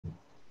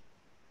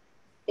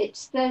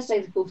It's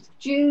Thursday, the 4th of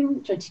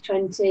June,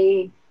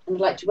 2020, and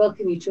I'd like to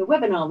welcome you to a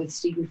webinar with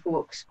Steven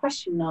Fawkes,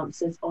 question and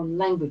answers on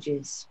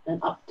languages, an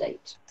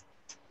update.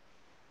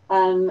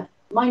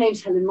 My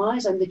name's Helen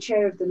Myers. I'm the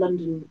chair of the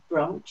London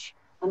branch.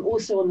 I'm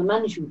also on the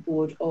management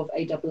board of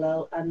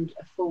ALL and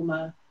a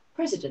former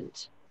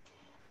president.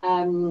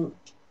 I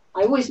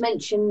always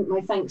mention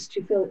my thanks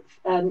to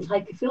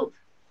Heike Philp,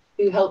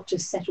 who helped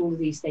us set all of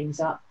these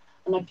things up.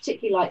 And I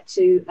particularly like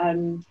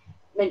to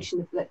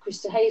mention that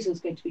Krista Hazel is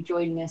going to be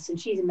joining us,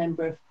 and she's a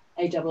member of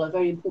ALL, a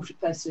very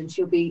important person, and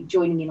she'll be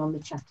joining in on the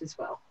chat as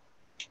well.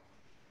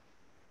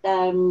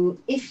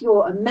 If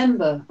you're a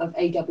member of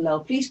ALL,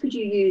 please could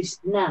you use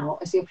now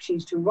as the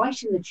opportunity to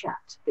write in the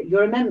chat that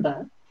you're a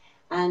member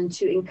and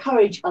to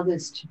encourage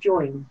others to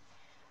join.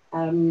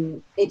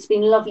 It's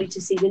been lovely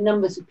to see the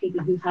numbers of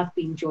people who have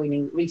been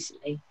joining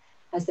recently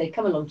as they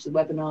come along to the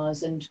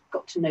webinars and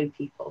got to know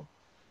people.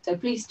 So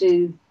please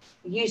do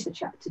use the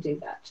chat to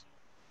do that.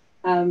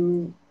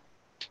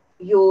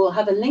 You'll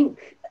have a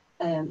link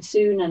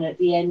soon and at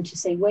the end to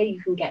say where you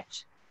can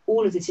get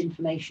all of this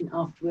information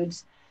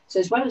afterwards. So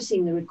as well as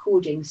seeing the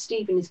recording,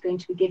 Steven is going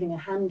to be giving a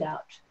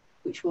handout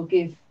which will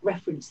give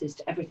references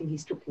to everything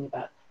he's talking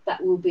about.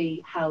 That will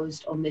be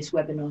housed on this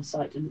webinar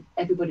site, and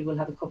everybody will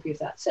have a copy of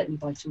that, certainly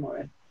by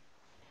tomorrow.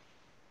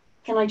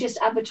 Can I just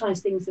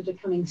advertise things that are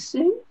coming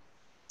soon?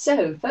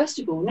 So first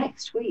of all,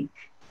 next week,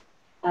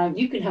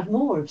 you can have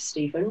more of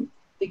Steven,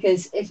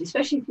 because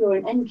especially if you're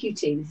an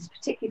NQT, this is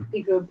particularly for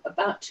people who are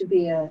about to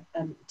be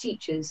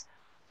teachers,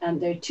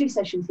 there are 2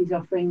 sessions he's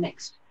offering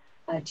next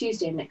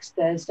Tuesday and next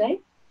Thursday.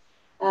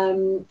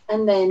 And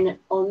then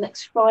on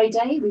next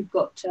Friday, we've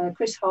got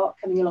Chris Hart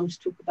coming along to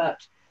talk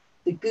about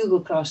the Google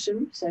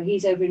Classroom. So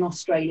he's over in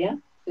Australia,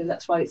 so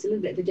that's why it's a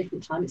little bit of a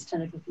different time. It's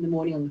 10 o'clock in the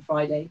morning on the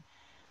Friday.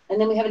 And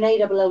then we have an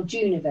ALL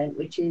June event,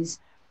 which is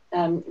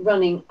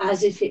running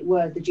as if it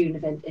were the June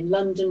event in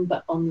London,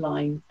 but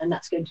online, and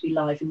that's going to be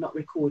live and not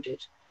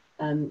recorded.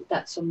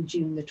 That's on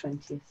June the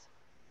 20th.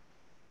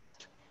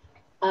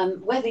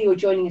 Whether you're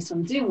joining us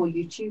on Zoom or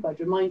YouTube, I'd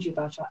remind you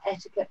about our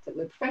etiquette, that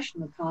we're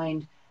professional and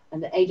kind,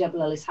 and that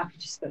ALL is happy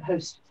to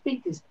host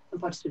speakers and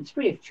participants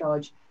free of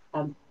charge.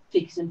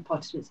 Speakers and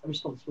participants are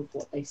responsible for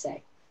what they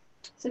say.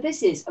 So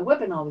this is a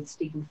webinar with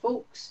Steven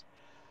Fawkes.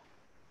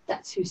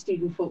 That's who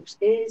Steven Fawkes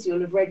is.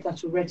 You'll have read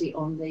that already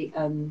on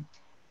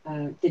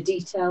the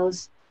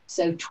details.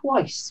 So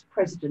twice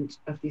president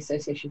of the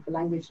Association for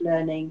Language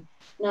Learning,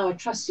 now a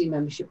trustee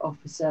membership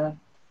officer,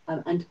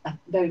 and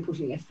very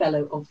importantly, a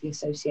fellow of the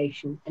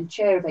association and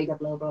chair of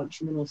ALL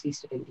branch in the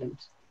northeast of England.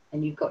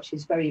 And you've got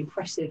his very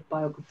impressive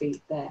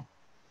biography there.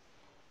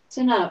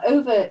 So now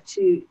over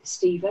to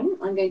Steven.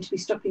 I'm going to be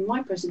stopping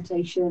my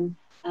presentation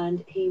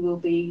and he will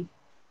be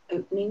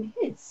opening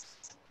his.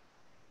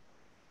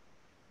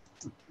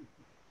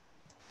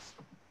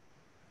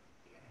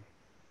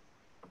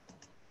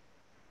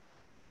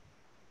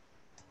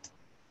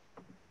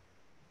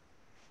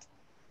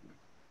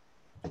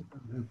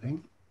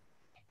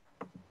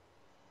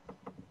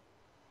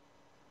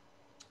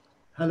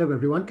 Hello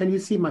everyone, can you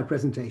see my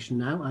presentation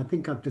now? I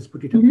think I've just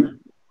put it up now.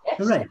 Yes.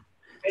 Hooray.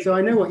 So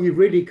I know what you've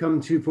really come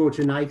to for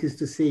tonight is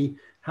to see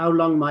how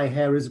long my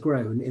hair has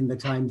grown in the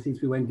time since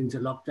we went into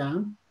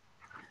lockdown.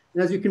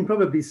 And as you can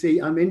probably see,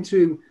 I'm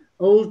into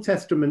Old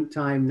Testament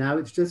time now.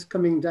 It's just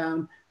coming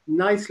down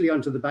nicely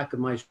onto the back of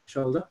my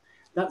shoulder.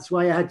 That's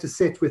why I had to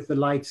sit with the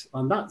light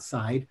on that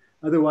side.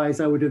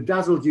 Otherwise, I would have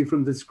dazzled you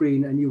from the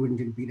screen and you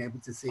wouldn't have been able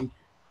to see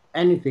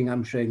anything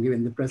I'm showing you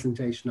in the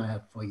presentation I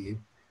have for you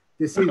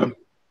this evening.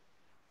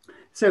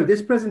 So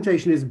this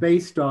presentation is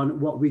based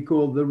on what we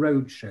call the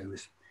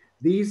roadshows.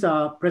 These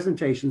are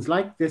presentations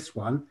like this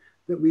one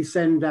that we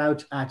send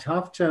out at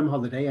half-term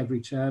holiday every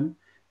term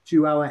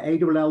to our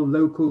ALL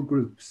local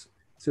groups.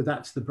 So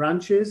that's the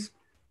branches,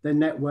 the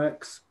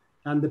networks,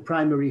 and the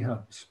primary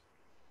hubs.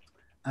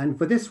 And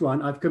for this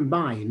one, I've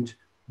combined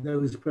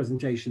those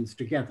presentations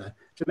together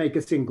to make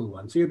a single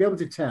one. So you'll be able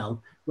to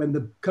tell when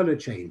the color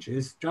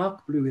changes.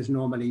 Dark blue is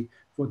normally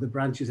for the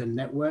branches and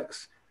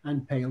networks,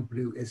 and pale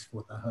blue is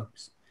for the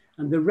hubs.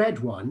 And the red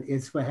one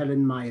is for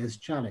Helen Myers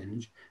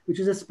Challenge, which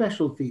is a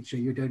special feature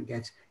you don't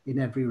get in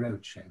every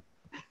roadshow.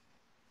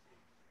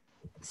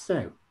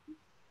 So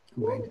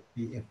I'm going to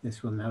see if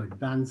this will now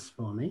advance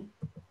for me.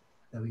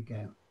 There we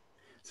go.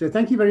 So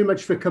thank you very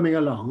much for coming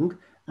along,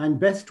 and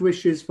best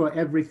wishes for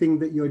everything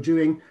that you're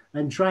doing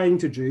and trying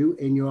to do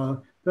in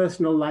your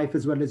personal life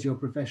as well as your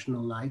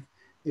professional life.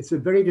 It's a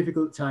very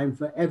difficult time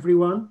for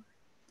everyone.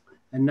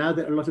 And now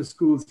that a lot of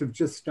schools have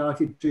just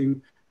started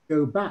to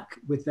go back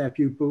with their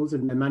pupils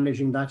and they're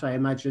managing that, I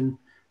imagine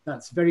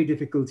that's very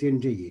difficult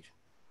indeed.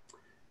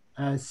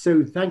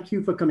 So thank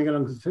you for coming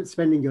along and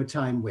spending your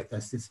time with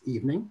us this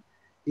evening.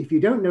 If you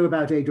don't know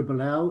about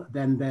ALL,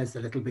 then there's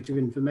a little bit of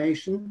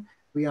information.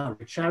 We are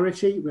a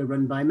charity, we're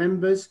run by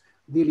members.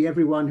 Nearly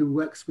everyone who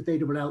works with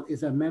ALL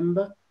is a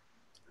member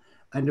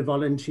and a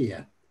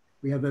volunteer.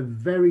 We have a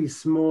very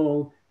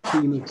small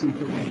team of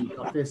people in the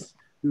office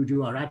who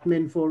do our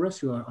admin for us,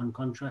 who are on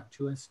contract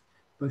to us.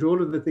 But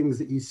all of the things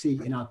that you see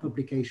in our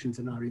publications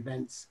and our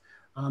events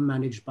are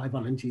managed by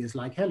volunteers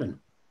like Helen.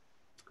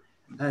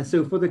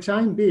 So for the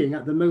time being,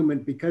 at the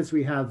moment, because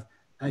we have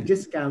a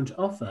discount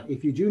offer,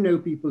 if you do know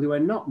people who are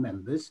not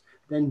members,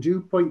 then do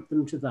point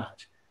them to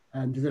that.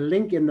 There's a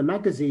link in the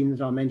magazine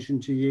that I'll mention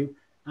to you,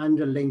 and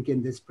a link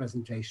in this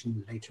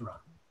presentation later on.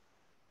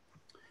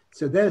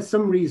 So there's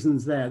some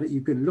reasons there that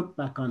you can look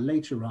back on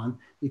later on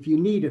if you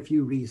need a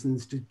few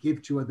reasons to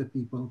give to other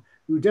people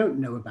who don't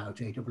know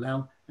about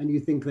ALL and you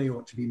think they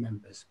ought to be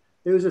members.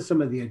 Those are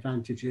some of the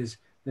advantages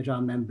that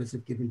our members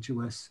have given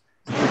to us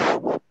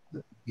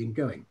been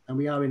going. And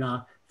we are in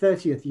our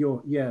 30th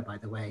year, by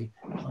the way.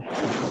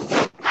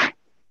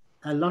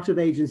 A lot of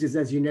agencies,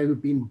 as you know,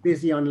 who've been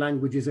busy on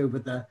languages over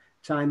the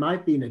time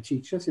I've been a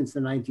teacher since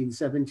the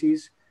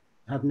 1970s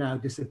have now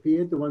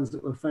disappeared, the ones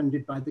that were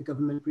funded by the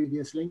government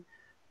previously.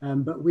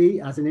 But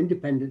we, as an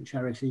independent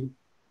charity,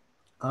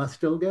 are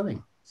still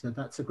going. So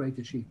that's a great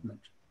achievement.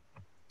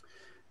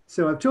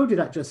 So I've told you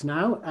that just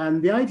now.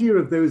 And the idea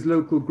of those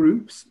local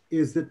groups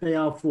is that they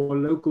are for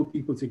local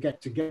people to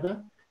get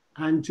together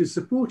and to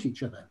support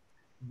each other.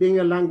 Being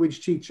a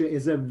language teacher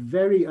is a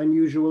very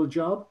unusual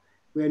job.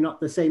 We're not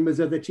the same as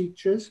other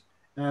teachers.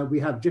 We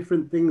have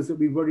different things that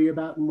we worry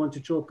about and want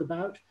to talk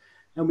about.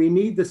 And we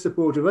need the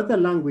support of other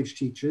language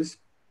teachers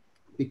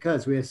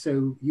because we're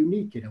so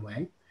unique in a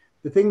way.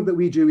 The thing that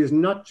we do is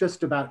not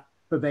just about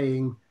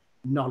purveying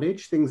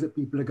knowledge, things that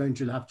people are going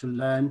to have to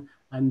learn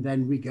and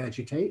then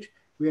regurgitate.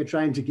 We are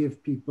trying to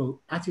give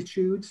people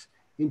attitudes,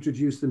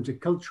 introduce them to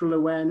cultural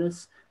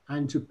awareness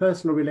and to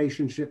personal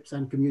relationships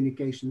and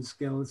communication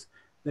skills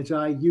that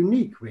are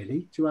unique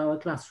really to our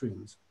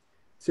classrooms.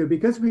 So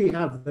because we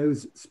have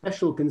those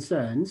special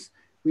concerns,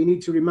 we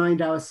need to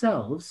remind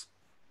ourselves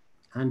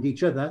and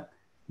each other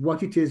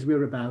what it is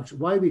we're about,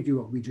 why we do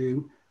what we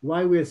do,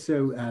 why we're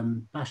so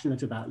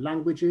passionate about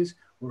languages,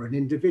 or an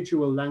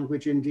individual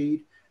language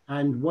indeed,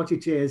 and what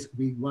it is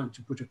we want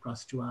to put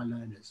across to our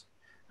learners.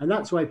 And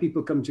that's why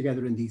people come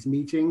together in these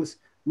meetings,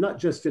 not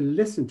just to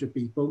listen to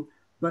people,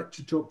 but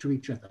to talk to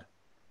each other,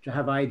 to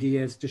have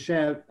ideas, to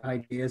share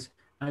ideas,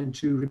 and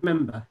to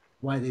remember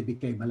why they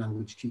became a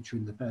language teacher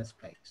in the first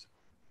place.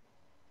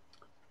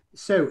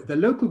 So the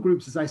local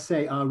groups, as I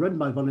say, are run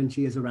by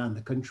volunteers around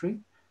the country.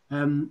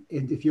 And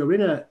if you're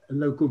in a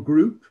local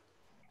group,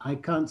 I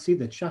can't see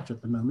the chat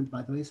at the moment,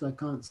 by the way, so I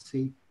can't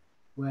see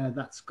where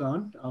that's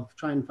gone. I'll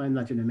try and find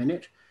that in a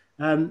minute.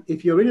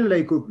 If you're in a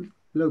local,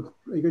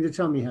 are you going to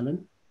tell me,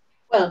 Helen?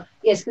 Well,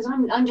 yes, because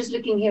I'm just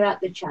looking here at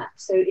the chat.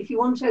 So if you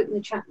want to open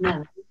the chat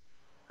now,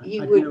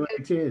 you I would. don't know where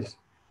it is.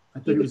 I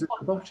thought it was at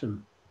the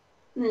bottom.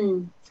 But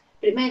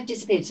it may have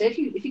disappeared. So if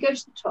you go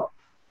to the top,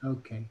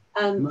 okay,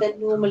 then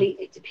normally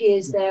it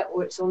appears there,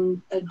 or it's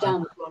on a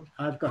downward one.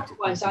 I've got it.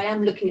 Otherwise, I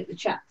am looking at the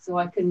chat, so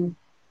I can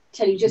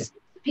tell you just.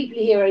 People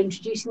here are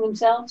introducing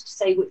themselves to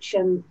say which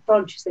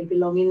branches they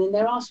belong in, and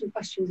there are some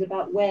questions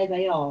about where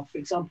they are. For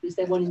example, is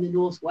there one in the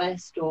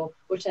northwest or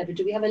whatever?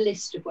 Do we have a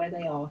list of where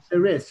they are?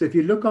 There is. So if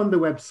you look on the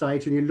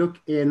website and you look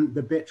in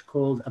the bit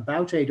called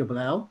About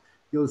ALL,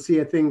 you'll see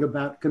a thing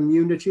about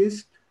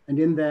communities, and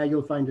in there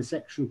you'll find a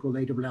section called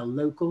ALL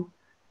Local,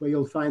 where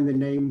you'll find the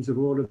names of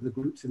all of the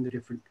groups in the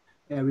different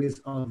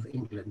areas of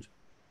England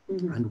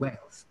and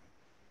Wales.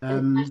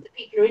 And the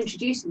people are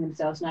introducing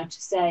themselves now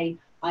to say,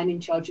 I'm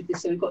in charge of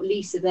this. So we've got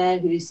Lisa there,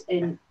 who's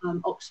in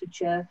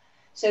Oxfordshire.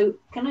 So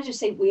can I just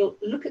say, we'll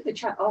look at the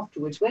chat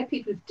afterwards where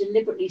people have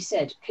deliberately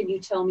said, can you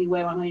tell me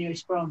where my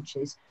nearest branch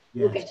is?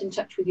 Yes. We'll get in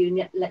touch with you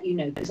and let you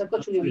know, because I've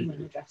got all your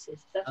email addresses.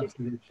 Is that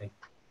absolutely.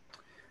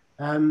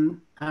 Okay?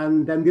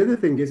 And then the other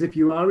thing is, if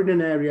you are in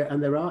an area,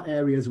 and there are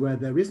areas where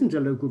there isn't a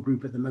local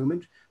group at the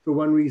moment, for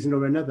one reason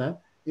or another,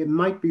 it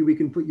might be we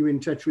can put you in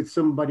touch with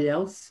somebody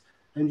else,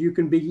 and you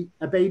can be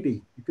a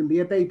baby. You can be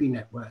a baby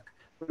network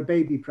or a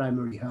baby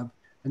primary hub,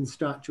 and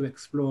start to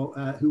explore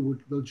who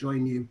will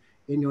join you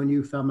in your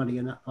new family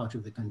in that part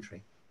of the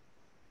country.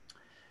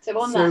 So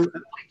on that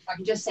point, if I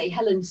can just say,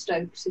 Helen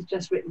Stokes has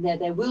just written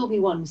there will be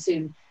one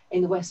soon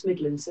in the West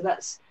Midlands. So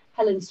that's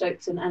Helen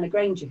Stokes and Anna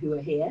Granger who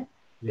are here,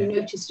 who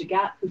noticed a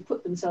gap, who've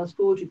put themselves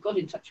forward, who've got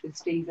in touch with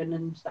Stephen,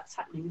 and that's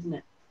happening, isn't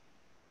it?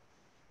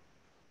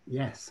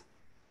 Yes.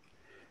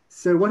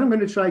 So what I'm going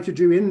to try to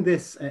do in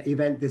this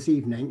event this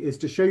evening is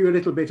to show you a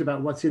little bit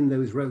about what's in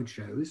those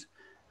roadshows.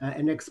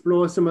 And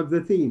explore some of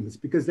the themes,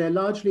 because they're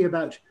largely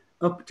about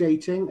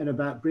updating and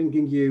about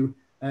bringing you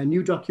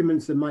new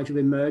documents that might have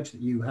emerged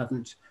that you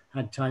haven't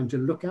had time to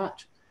look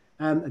at.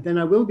 Then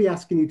I will be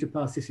asking you to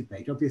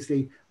participate.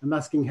 Obviously, I'm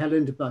asking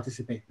Helen to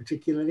participate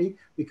particularly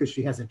because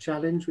she has a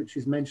challenge, which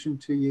she's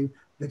mentioned to you,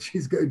 that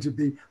she's going to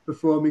be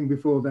performing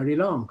before very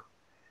long.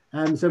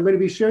 So I'm going to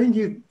be showing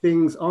you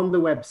things on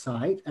the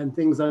website and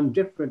things on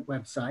different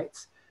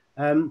websites,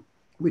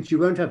 which you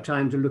won't have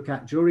time to look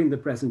at during the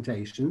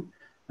presentation.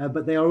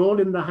 But they are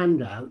all in the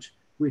handout,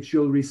 which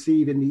you'll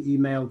receive in the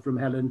email from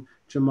Helen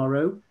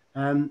tomorrow.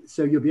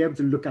 So you'll be able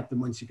to look at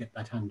them once you get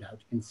that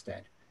handout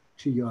instead,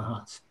 to your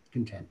heart's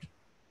content.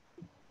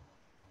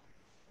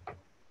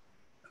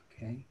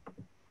 Okay,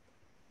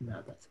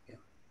 now that's it.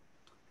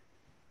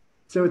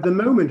 So at the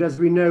moment, as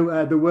we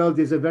know, the world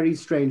is a very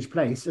strange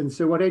place. And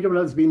so what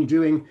ALL has been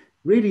doing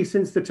really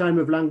since the time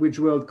of Language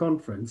World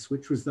Conference,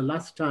 which was the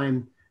last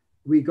time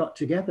we got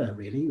together,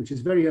 really, which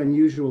is very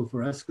unusual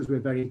for us because we're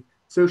very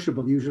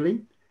sociable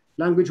usually.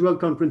 Language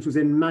World Conference was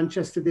in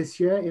Manchester this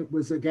year. It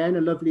was, again,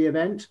 a lovely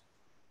event.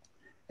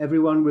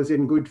 Everyone was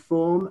in good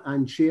form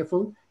and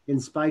cheerful, in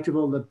spite of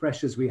all the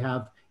pressures we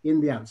have in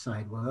the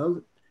outside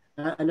world.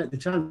 And at the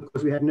time, of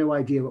course, we had no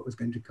idea what was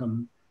going to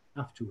come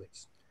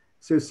afterwards.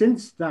 So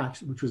since that,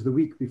 which was the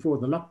week before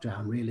the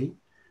lockdown, really,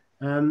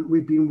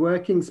 we've been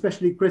working,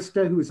 especially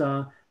Krista, who's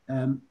our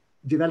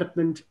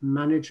development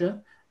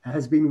manager,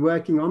 has been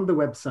working on the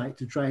website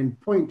to try and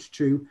point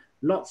to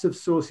lots of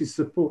sources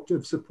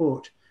of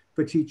support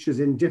for teachers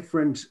in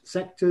different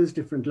sectors,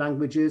 different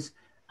languages,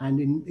 and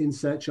in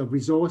search of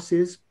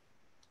resources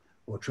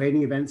or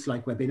training events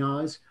like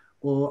webinars,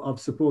 or of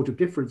support of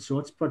different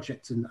sorts,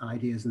 projects and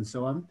ideas and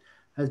so on,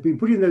 has been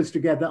putting those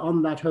together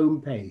on that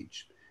home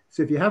page.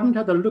 So if you haven't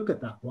had a look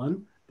at that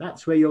one,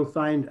 that's where you'll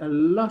find a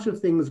lot of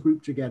things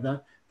grouped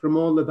together from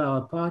all of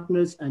our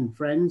partners and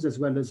friends, as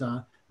well as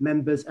our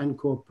members and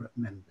corporate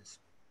members.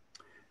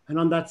 And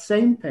on that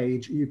same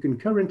page, you can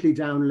currently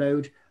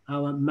download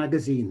our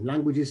magazine,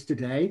 Languages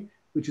Today,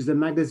 which is a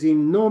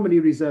magazine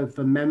normally reserved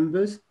for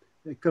members.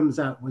 It comes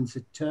out once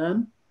a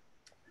term.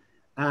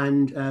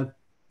 And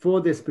for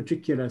this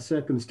particular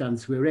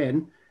circumstance we're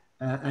in,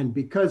 and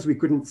because we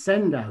couldn't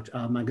send out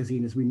our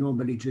magazine as we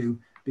normally do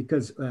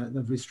because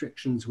of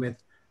restrictions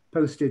with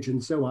postage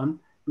and so on,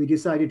 we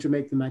decided to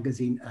make the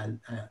magazine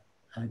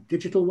a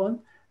digital one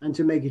and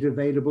to make it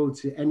available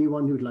to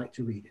anyone who'd like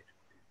to read it.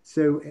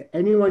 So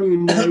anyone you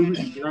know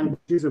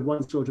languages of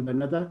one sort or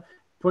another,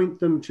 point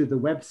them to the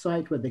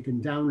website where they can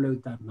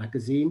download that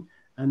magazine,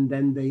 and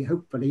then they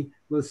hopefully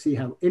will see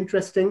how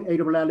interesting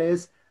ALL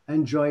is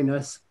and join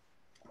us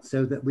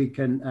so that we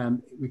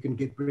can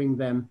bring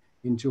them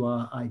into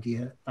our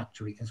idea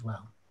factory as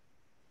well.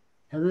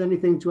 Have there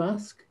anything to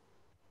ask?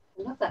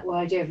 I love that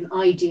idea of an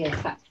idea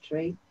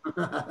factory.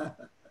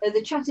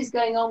 The chat is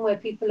going on where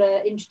people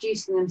are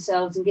introducing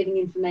themselves and giving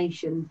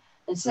information.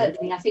 And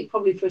certainly, I think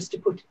probably for us to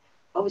put,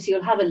 obviously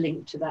you'll have a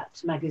link to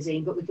that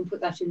magazine, but we can put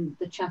that in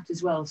the chat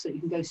as well so you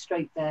can go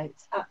straight there.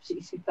 It's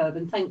absolutely superb.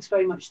 And thanks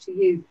very much to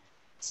you,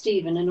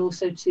 Stephen, and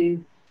also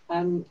to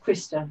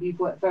Krista. You've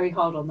worked very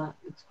hard on that.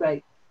 It's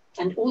great.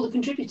 And all the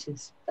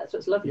contributors. That's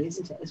what's lovely,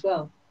 isn't it, as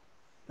well?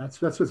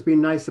 That's what's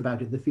been nice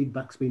about it. The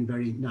feedback's been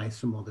very nice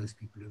from all those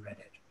people who read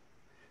it.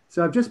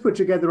 So I've just put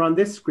together on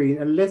this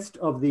screen a list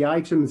of the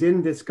items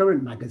in this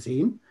current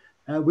magazine,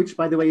 which,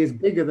 by the way, is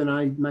bigger than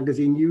our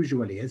magazine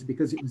usually is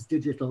because it was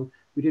digital.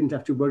 We didn't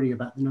have to worry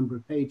about the number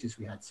of pages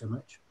we had so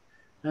much.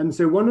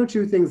 So one or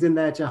two things in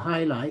there to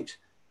highlight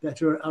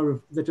that are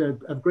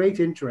of great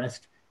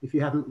interest if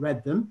you haven't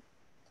read them.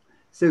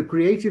 So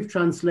creative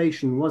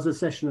translation was a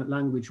session at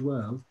Language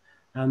World.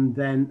 And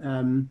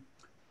then,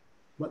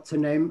 what's her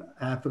name?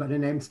 I forgot her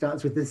name,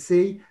 starts with a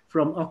C,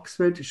 from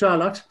Oxford.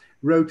 Charlotte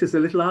wrote us a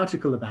little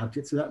article about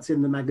it. So that's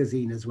in the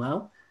magazine as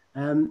well.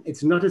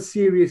 It's not as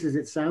serious as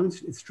it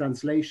sounds, it's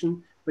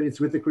translation, but it's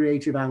with a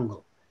creative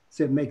angle.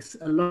 So it makes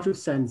a lot of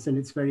sense and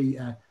it's very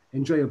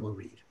enjoyable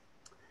read.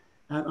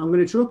 I'm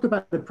going to talk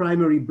about the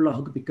primary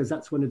blog because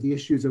that's one of the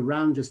issues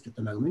around just at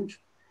the moment.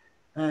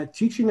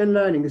 Teaching and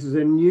learning, this is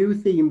a new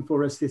theme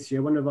for us this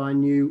year, one of our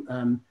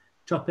new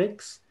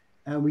topics.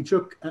 We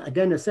took,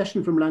 again, a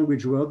session from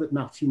Language World that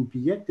Martine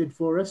Pillet did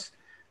for us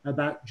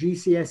about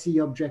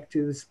GCSE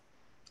objectives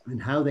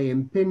and how they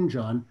impinge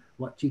on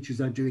what teachers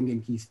are doing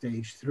in Key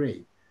Stage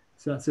 3.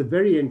 So that's a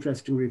very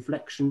interesting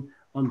reflection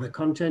on the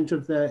content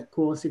of the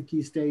course in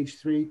Key Stage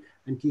 3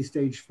 and Key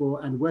Stage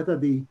 4 and whether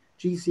the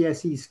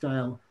GCSE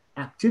style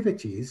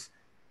activities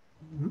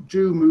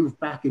do move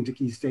back into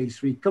Key Stage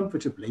 3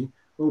 comfortably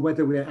or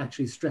whether we're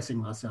actually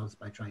stressing ourselves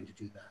by trying to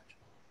do that.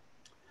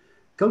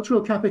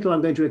 Cultural capital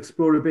I'm going to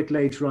explore a bit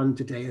later on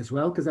today as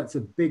well, because that's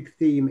a big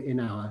theme in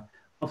our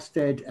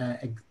Ofsted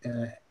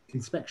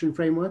inspection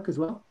framework as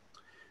well.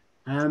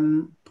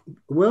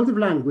 World of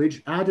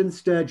Language, Add and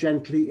Stir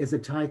Gently is a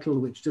title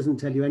which doesn't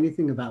tell you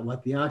anything about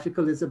what the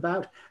article is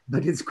about,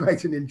 but it's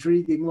quite an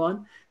intriguing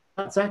one.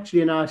 That's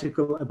actually an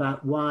article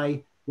about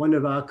why one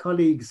of our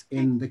colleagues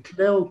in the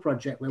CLIL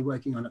project we're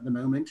working on at the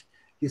moment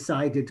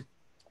decided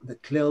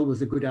that CLIL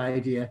was a good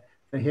idea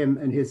for him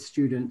and his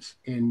students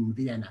in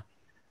Vienna.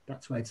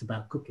 That's why it's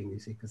about cooking, you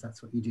see, because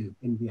that's what you do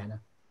in Vienna.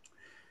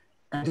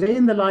 A Day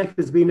in the Life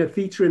has been a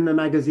feature in the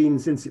magazine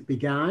since it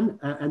began.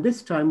 And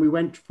this time we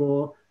went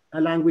for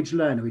a language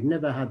learner. We'd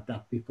never had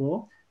that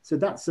before. So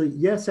that's a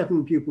year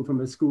 7 pupil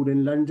from a school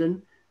in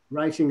London,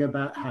 writing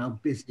about how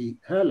busy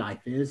her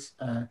life is,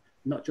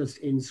 not just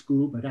in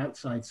school, but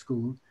outside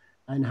school,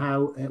 and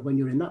how when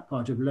you're in that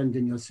part of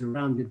London, you're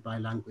surrounded by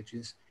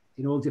languages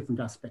in all different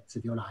aspects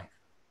of your life.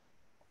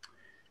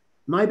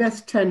 My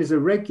Best 10 is a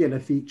regular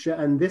feature,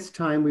 and this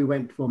time we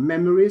went for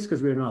memories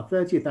because we're in our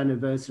 30th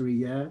anniversary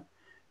year.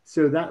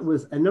 So that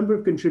was a number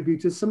of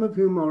contributors, some of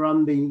whom are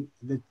on the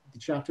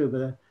chat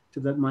over to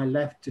my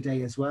left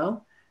today as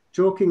well,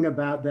 talking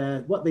about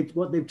what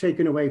they've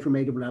taken away from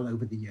ALL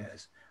over the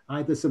years,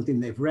 either something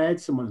they've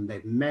read, someone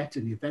they've met,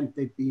 an event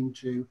they've been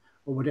to,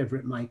 or whatever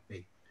it might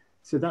be.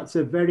 So that's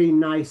a very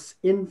nice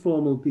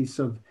informal piece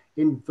of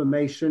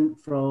information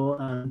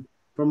from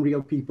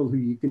real people who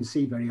you can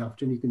see very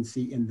often. You can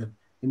see in the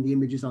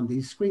images on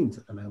these screens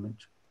at the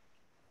moment.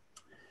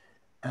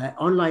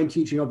 Online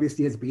teaching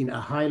obviously has been a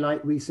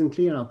highlight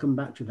recently, and I'll come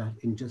back to that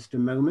in just a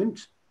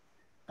moment.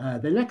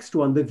 The next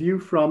one, the view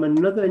from,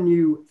 another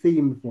new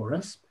theme for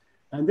us.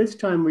 And this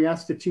time we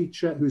asked a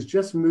teacher who's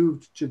just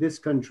moved to this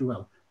country,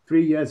 well,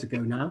 3 years ago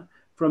now,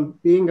 from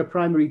being a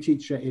primary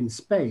teacher in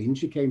Spain,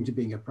 she came to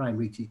being a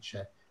primary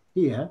teacher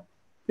here,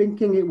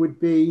 thinking it would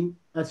be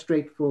a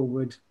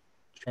straightforward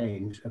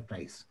change of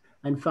pace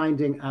and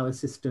finding our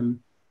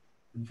system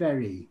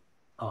very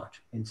odd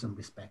in some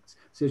respects.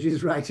 So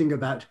she's writing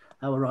about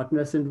our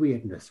oddness and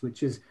weirdness,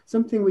 which is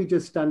something we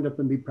just stand up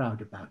and be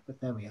proud about, but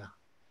there we are.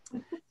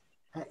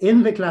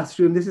 In the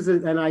classroom, this is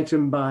an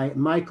item by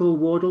Michael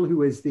Wardle,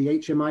 who is the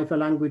HMI for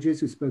languages,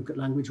 who spoke at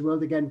Language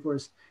World again for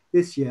us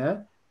this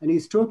year. And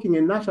he's talking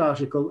in that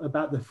article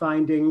about the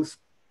findings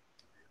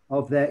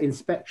of their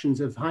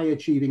inspections of high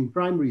achieving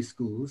primary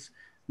schools,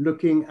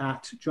 looking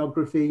at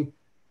geography,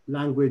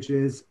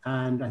 languages,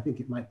 and I think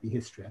it might be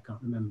history, I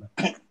can't remember.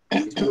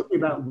 He's talking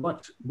about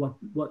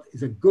what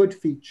is a good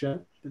feature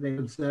that they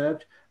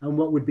observed and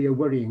what would be a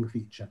worrying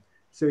feature.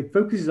 So it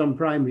focuses on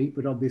primary,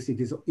 but obviously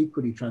it is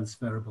equally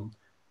transferable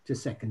to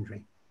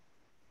secondary.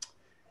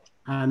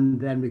 And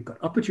then we've got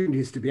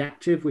opportunities to be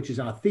active, which is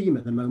our theme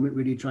at the moment,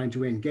 really trying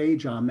to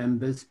engage our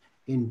members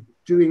in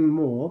doing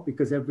more,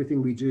 because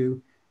everything we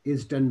do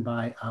is done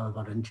by our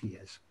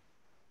volunteers.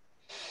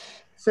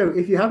 So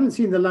if you haven't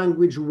seen the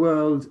Language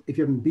World, if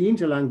you haven't been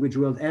to Language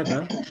World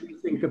ever,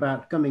 think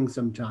about coming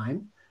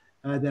sometime.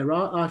 There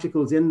are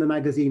articles in the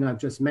magazine I've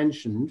just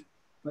mentioned,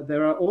 but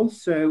there are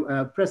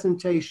also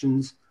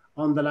presentations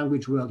on the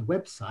Language World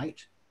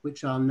website,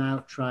 which I'll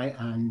now try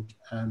and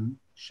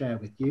share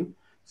with you.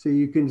 So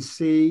you can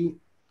see,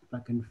 if I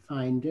can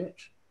find it.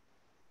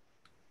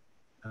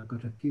 I've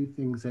got a few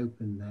things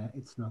open there.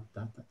 It's not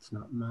that, that's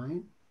not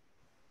mine.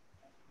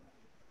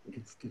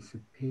 It's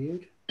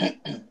disappeared.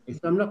 So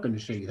I'm not going to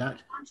show you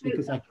that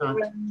because I can't.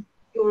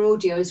 Your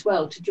audio as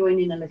well to join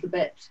in a little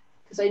bit,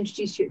 because I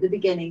introduced you at the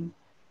beginning.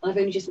 I've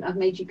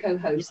made you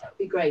co-host. That would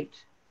be great.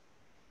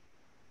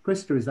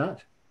 Krista, is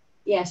that?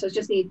 Yes, I was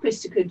just thinking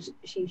Krista could,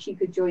 she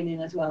could join in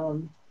as well.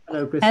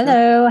 Hello,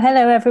 Krista.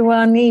 Hello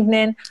everyone.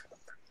 Evening.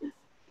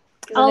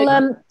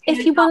 I'll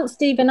if you want,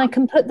 Stephen, I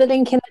can put the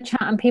link in the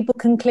chat and people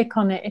can click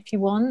on it if you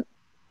want.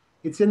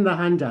 It's in the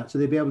handout, so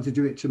they'll be able to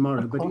do it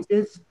tomorrow. But it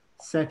is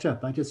set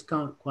up. I just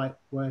can't quite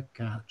work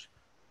out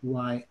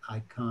why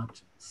I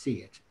can't see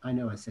it. I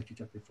know I set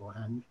it up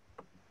beforehand,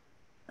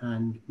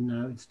 and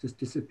now it's just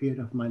disappeared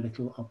off my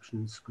little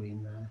options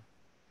screen there.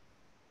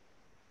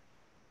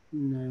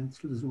 No, it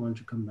still doesn't want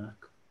to come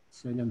back.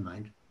 So never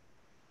mind.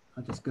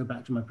 I'll just go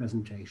back to my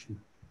presentation.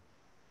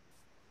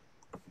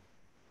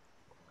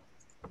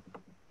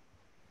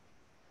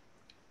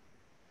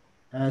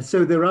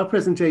 So there are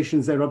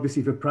presentations there,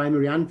 obviously, for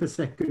primary and for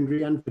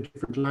secondary and for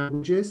different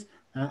languages,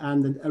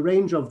 and a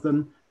range of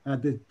them.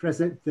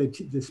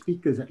 The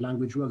speakers at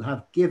Language World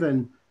have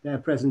given their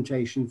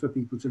presentation for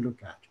people to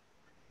look at.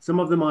 Some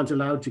of them aren't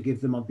allowed to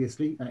give them,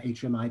 obviously.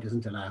 HMI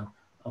doesn't allow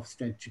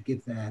Ofsted to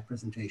give their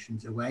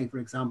presentations away, for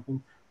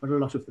example, but a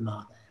lot of them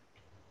are there.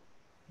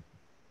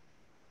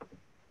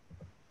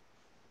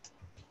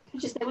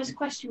 There was a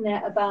question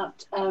there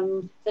about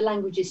the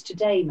Languages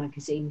Today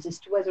magazines as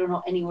to whether or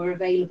not any were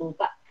available,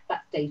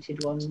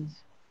 backdated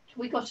ones. Have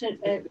we got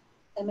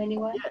them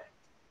anywhere? Yeah.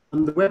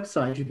 On the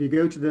website, if you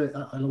go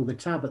to along the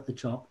tab at the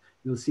top,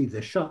 you'll see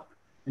the shop,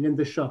 and in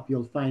the shop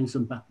you'll find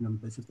some back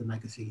numbers of the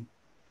magazine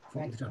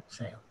for the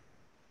sale.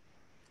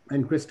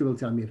 And Krista will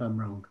tell me if I'm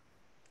wrong.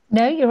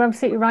 No, you're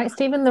absolutely right,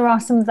 Stephen. There are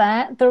some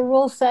there. There are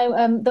also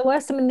there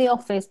were some in the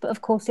office, but of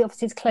course the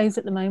office is closed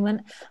at the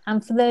moment.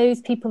 And for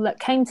those people that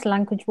came to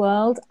Language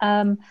World,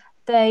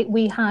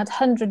 we had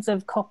hundreds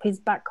of copies,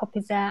 back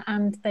copies there,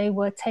 and they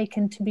were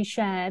taken to be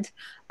shared.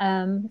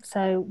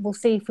 So we'll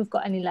see if we've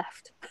got any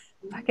left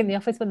back in the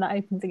office when that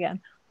opens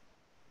again.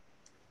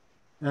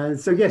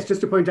 So yes,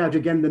 just to point out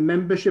again, the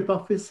membership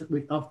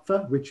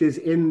offer, which is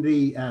in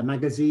the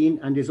magazine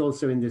and is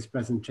also in this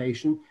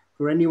presentation.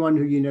 For anyone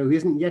who you know who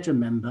isn't yet a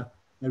member,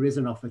 there is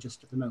an offer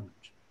just at the moment.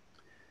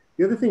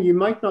 The other thing you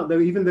might not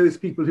know, even those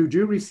people who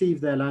do receive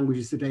their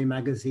Languages Today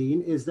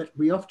magazine, is that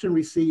we often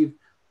receive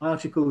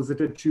articles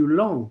that are too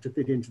long to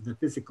fit into the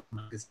physical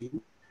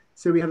magazine.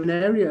 So we have an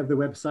area of the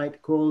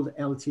website called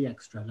LT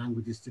Extra,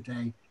 Languages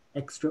Today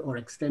Extra or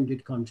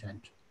Extended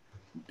Content.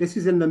 This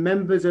is in the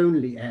members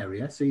only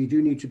area, so you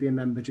do need to be a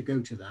member to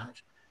go to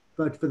that.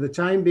 But for the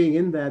time being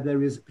in there,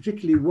 there is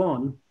particularly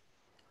one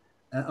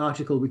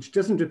article which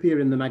doesn't appear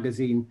in the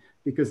magazine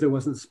because there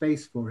wasn't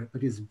space for it,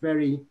 but is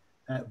very,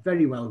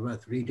 very well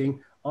worth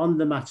reading on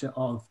the matter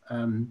of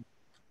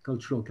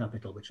cultural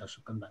capital, which I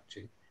shall come back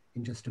to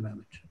in just a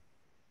moment.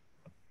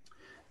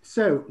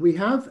 So we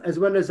have, as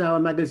well as our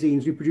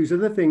magazines, we produce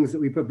other things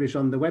that we publish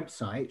on the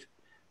website,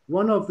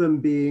 one of them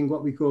being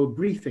what we call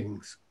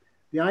briefings.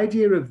 The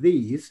idea of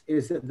these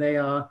is that they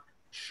are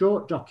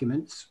short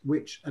documents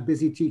which a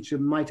busy teacher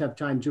might have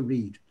time to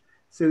read.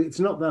 So it's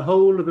not the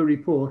whole of a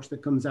report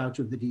that comes out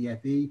of the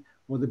DFE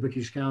or the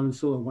British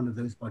Council or one of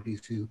those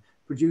bodies who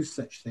produce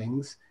such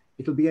things.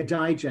 It'll be a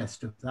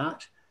digest of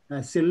that,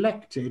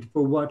 selected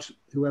for what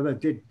whoever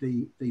did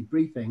the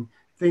briefing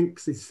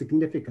thinks is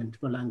significant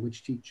for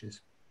language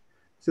teachers.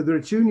 So there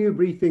are 2 new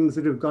briefings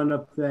that have gone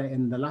up there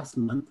in the last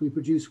month. We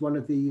produce one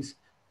of these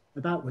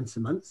about once a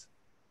month.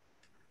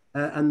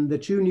 And the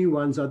 2 new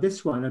ones are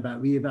this one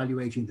about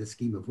re-evaluating the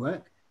scheme of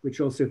work, which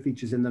also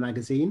features in the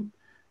magazine.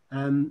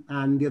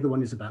 And the other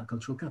one is about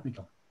cultural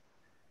capital.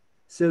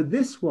 So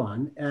this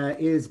one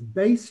is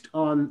based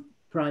on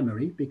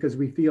primary, because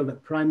we feel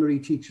that primary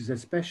teachers,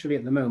 especially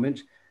at the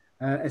moment,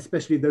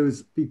 especially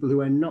those people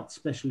who are not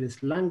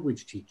specialist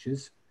language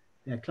teachers,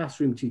 they're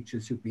classroom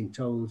teachers who've been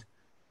told,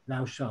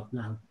 thou shalt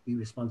now be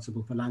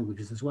responsible for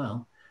languages as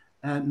well,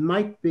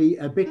 might be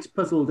a bit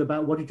puzzled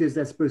about what it is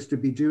they're supposed to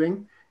be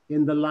doing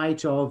in the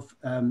light of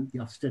the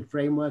Ofsted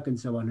framework and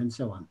so on and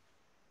so on.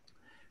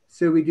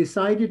 So we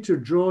decided to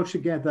draw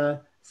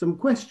together some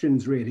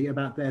questions really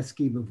about their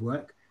scheme of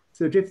work,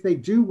 so that if they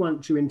do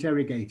want to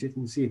interrogate it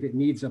and see if it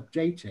needs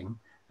updating,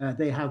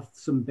 they have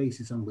some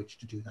basis on which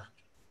to do that.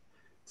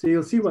 So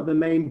you'll see what the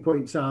main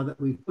points are that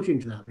we've put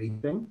into that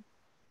briefing.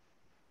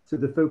 So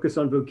the focus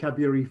on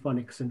vocabulary,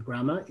 phonics and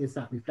grammar, is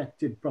that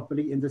reflected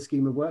properly in the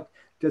scheme of work?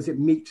 Does it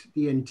meet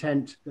the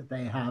intent that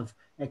they have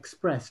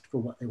expressed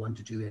for what they want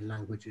to do in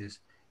languages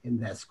in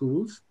their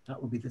schools?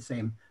 That will be the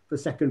same for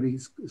secondary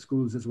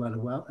schools as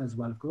well,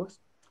 of course.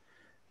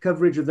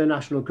 Coverage of the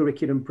National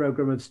Curriculum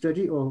Programme of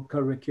Study or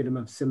Curriculum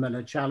of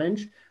Similar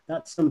Challenge.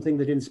 That's something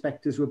that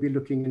inspectors will be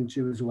looking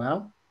into as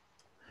well.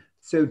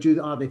 So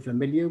are they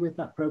familiar with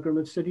that programme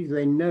of study? Do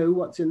they know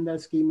what's in their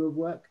scheme of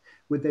work?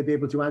 Would they be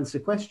able to answer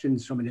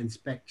questions from an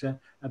inspector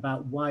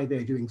about why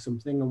they're doing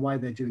something and why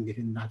they're doing it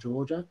in that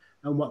order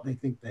and what they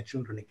think their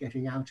children are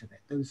getting out of it?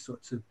 Those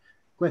sorts of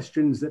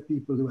questions that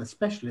people who are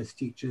specialist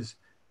teachers,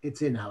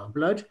 it's in our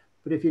blood.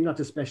 But if you're not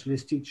a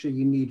specialist teacher,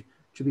 you need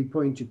to be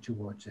pointed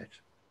towards it.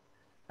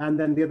 And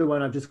then the other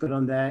one I've just got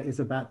on there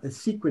is about the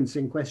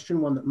sequencing question,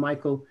 one that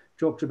Michael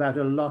talked about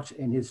a lot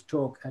in his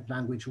talk at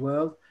Language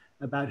World,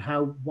 about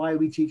why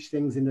we teach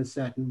things in a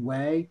certain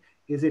way.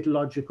 Is it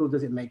logical?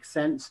 Does it make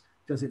sense?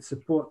 Does it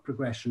support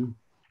progression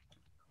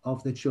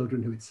of the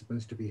children who it's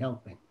supposed to be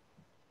helping?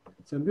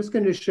 So I'm just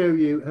going to show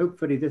you,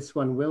 hopefully this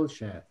one will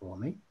share for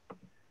me,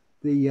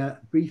 the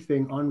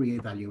briefing on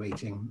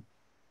re-evaluating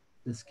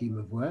the scheme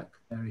of work.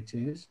 There it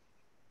is.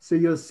 So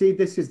you'll see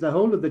this is the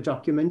whole of the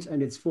document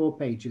and it's 4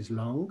 pages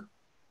long.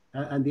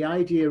 And the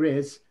idea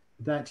is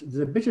that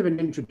there's a bit of an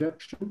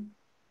introduction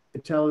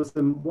that tells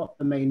them what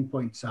the main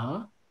points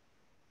are.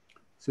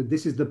 So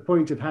this is the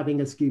point of having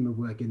a scheme of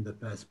work in the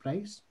first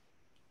place.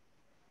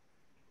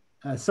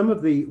 Some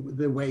of the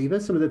waiver,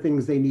 some of the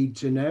things they need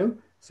to know.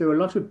 So a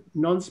lot of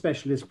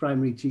non-specialist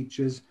primary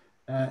teachers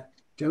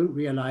don't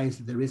realize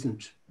that there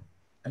isn't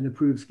an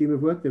approved scheme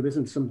of work. There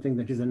isn't something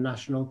that is a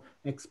national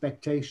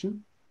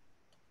expectation.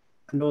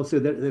 And also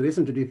that there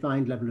isn't a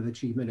defined level of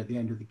achievement at the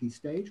end of the key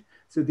stage.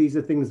 So these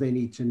are things they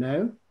need to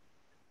know.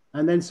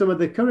 And then some of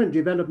the current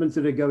developments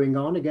that are going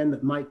on, again,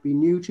 that might be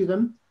new to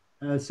them.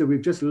 So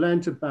we've just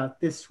learned about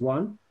this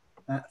one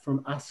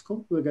from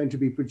ASCL, who are going to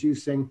be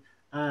producing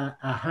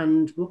a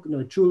handbook, no,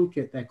 a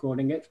toolkit, they're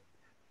calling it,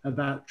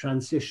 about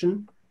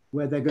transition,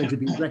 where they're going to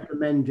be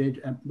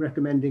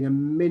recommending a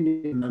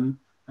minimum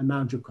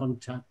amount of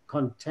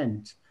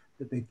content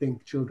that they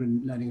think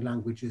children learning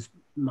languages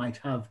might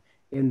have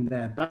in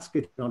their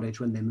basket knowledge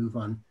when they move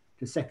on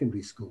to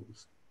secondary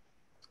schools.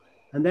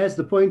 And there's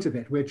the point of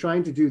it. We're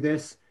trying to do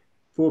this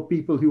for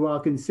people who are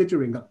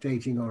considering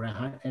updating or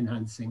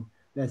enhancing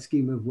their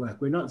scheme of work.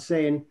 We're not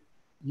saying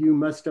you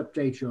must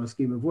update your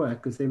scheme of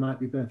work because they might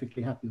be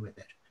perfectly happy with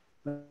it,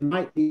 but they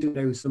might need to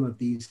know some of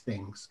these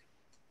things.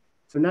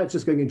 So now it's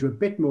just going into a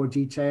bit more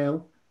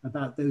detail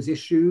about those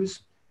issues,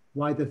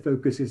 why the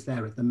focus is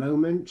there at the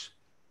moment,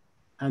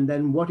 and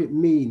then what it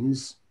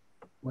means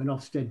when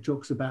Ofsted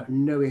talks about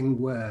knowing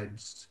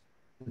words,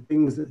 the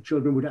things that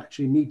children would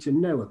actually need to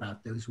know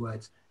about those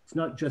words. It's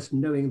not just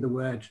knowing the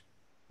word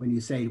when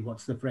you say,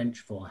 what's the French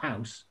for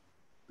house,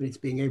 but it's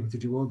being able to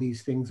do all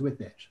these things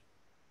with it.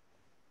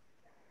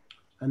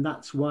 And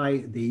that's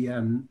why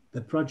the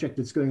project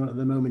that's going on at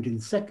the moment in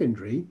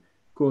secondary,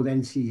 called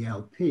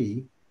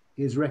NCELP,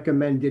 is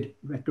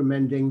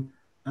recommending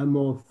a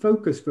more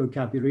focused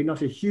vocabulary,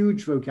 not a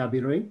huge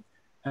vocabulary,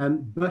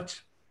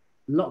 but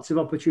lots of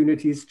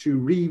opportunities to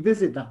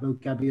revisit that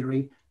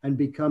vocabulary and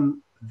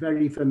become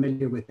very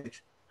familiar with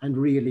it and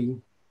really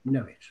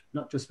know it.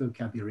 Not just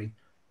vocabulary,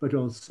 but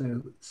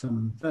also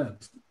some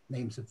verbs,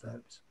 names of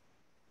verbs.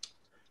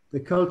 The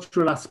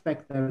cultural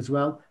aspect there as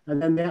well,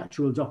 and then the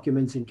actual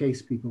documents in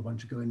case people want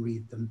to go and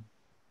read them.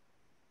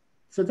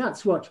 So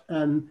that's what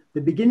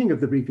the beginning of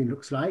the briefing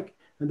looks like.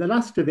 And the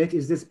last of it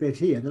is this bit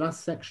here, the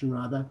last section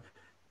rather,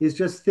 is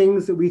just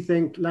things that we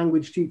think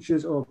language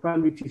teachers or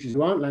primary teachers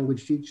who aren't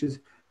language teachers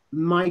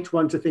might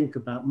want to think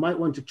about, might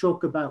want to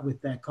talk about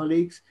with their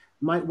colleagues,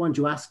 might want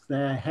to ask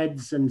their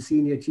heads and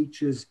senior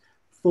teachers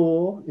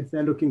 4 if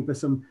they're looking for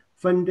some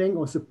funding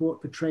or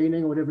support for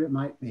training or whatever it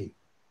might be.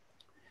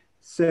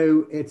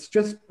 So it's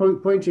just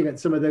pointing at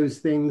some of those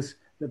things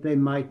that they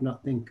might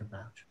not think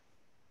about.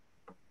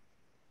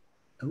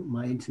 Oh,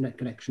 my internet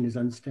connection is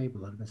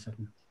unstable all of a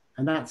sudden.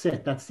 And that's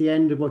it. That's the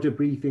end of what a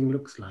briefing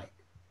looks like.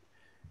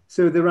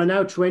 So there are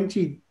now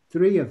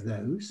 23 of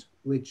those,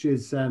 which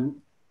is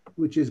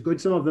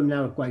good. Some of them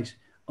now are quite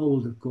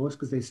old, of course,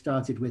 because they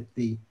started with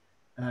the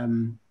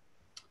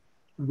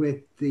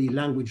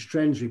language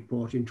trends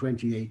report in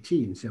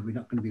 2018. So we're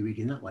not going to be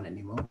reading that one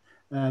anymore.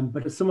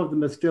 But some of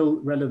them are still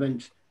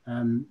relevant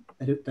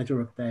that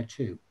are up there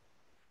too.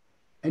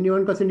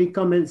 Anyone got any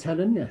comments,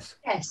 Helen? Yes.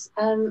 Yes.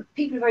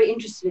 People are very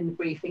interested in the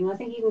briefing. I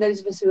think even those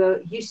of us who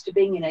are used to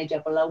being in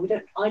ALL,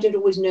 I don't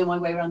always know my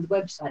way around the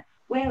website.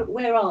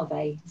 Where are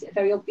they? Is it a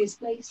very obvious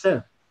place?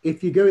 So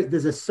if you go,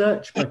 there's a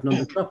search button on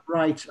the top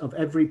right of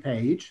every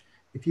page.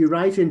 If you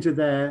write into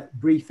their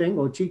briefing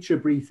or teacher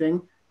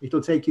briefing,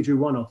 it'll take you to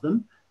one of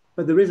them.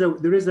 But there is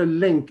a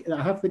link.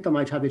 I think I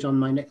might have it on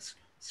my next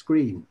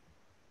screen.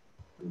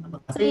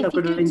 I think I've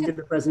got a link in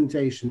the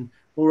presentation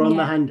or on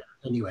the handout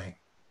anyway.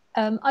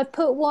 I've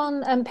put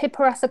one,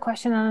 Pippa asked a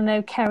question, and I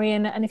know Kerry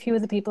and a few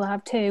other people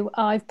have too.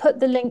 I've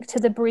put the link to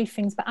the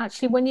briefings, but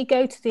actually when you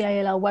go to the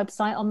ALL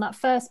website, on that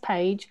first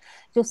page,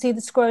 you'll see the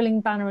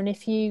scrolling banner. And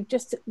if you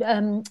just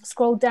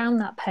scroll down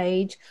that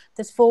page,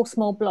 there's 4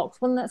 small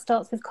blocks. One that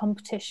starts with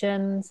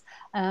competitions,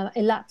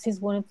 ELAPS is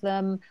one of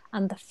them.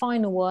 And the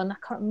final one, I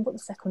can't remember what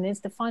the second one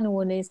is. The final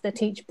one is the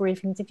teacher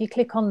briefings. If you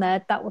click on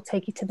there, that will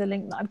take you to the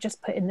link that I've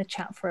just put in the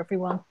chat for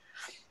everyone.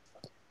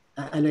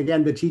 And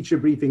again, the teacher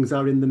briefings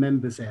are in the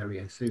members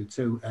area. So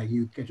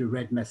you get a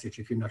red message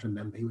if you're not a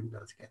member. You wouldn't be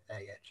able to get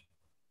there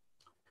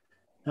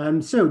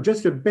yet. So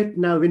just a bit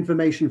now of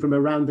information from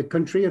around the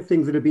country of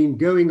things that have been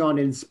going on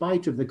in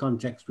spite of the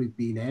context we've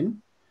been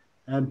in.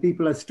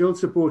 People are still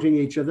supporting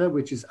each other,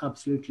 which is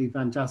absolutely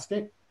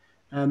fantastic.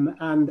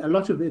 And a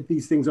lot of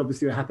these things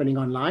obviously are happening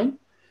online.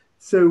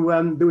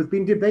 So there has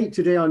been debate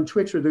today on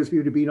Twitter, those of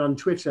you who have been on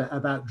Twitter,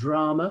 about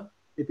drama.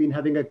 They've been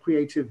having a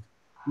creative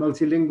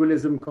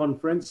multilingualism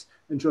conference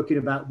and talking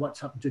about what's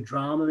happened to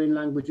drama in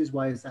languages,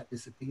 why has that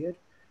disappeared?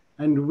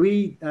 And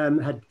we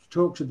had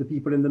talked to the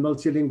people in the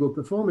Multilingual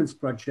Performance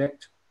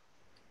Project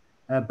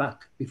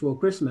back before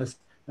Christmas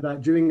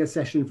about doing a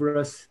session for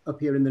us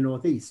up here in the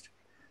Northeast.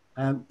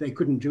 They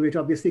couldn't do it,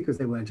 obviously, because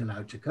they weren't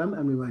allowed to come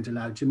and we weren't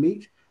allowed to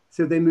meet.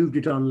 So they moved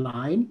it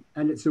online,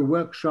 and it's a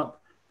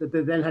workshop that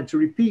they then had to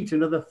repeat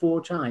another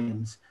 4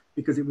 times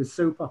because it was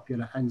so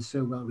popular and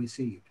so well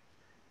received.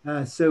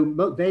 So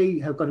they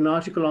have got an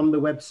article on the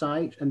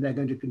website, and they're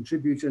going to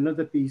contribute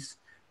another piece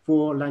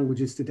for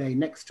Languages Today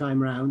next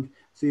time round.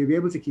 So you'll be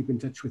able to keep in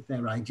touch with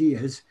their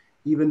ideas,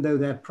 even though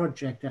their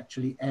project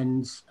actually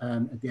ends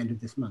at the end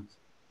of this month.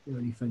 They're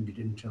only funded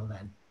until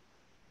then.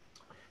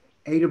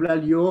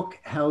 ALL York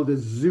held a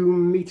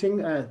Zoom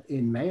meeting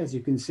in May, as you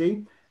can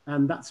see,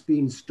 and that's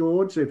been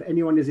stored. So if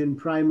anyone is in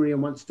primary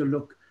and wants to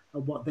look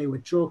at what they were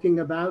talking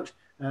about,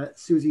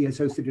 Susie has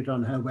hosted it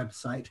on her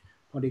website,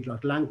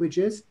 Polyglot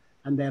Languages.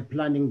 And they're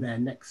planning their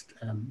next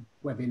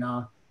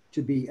webinar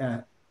to be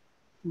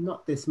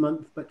not this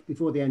month, but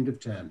before the end of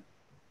term.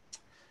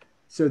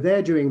 So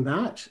they're doing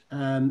that.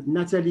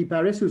 Natalie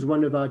Paris, who's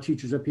one of our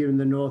teachers up here in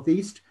the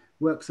Northeast,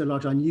 works a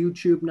lot on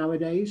YouTube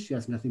nowadays. She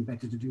has nothing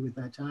better to do with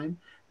her time.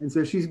 And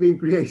so she's been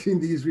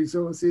creating these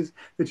resources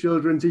for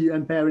children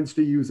and parents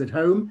to use at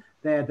home.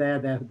 They're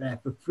there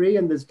for free.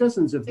 And there's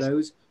dozens of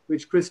those,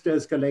 which Krista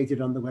has collated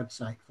on the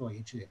website for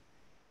you too.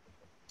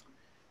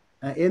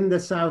 In the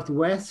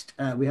Southwest,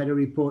 we had a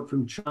report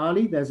from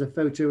Charlie. There's a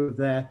photo of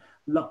their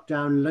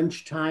lockdown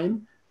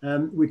lunchtime,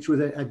 which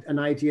was an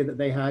idea that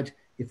they had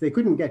if they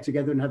couldn't get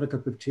together and have a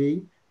cup of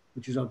tea,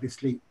 which is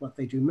obviously what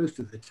they do most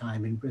of the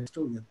time in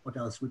Bristol. What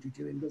else would you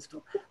do in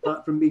Bristol?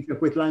 Apart from meet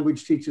up with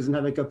language teachers and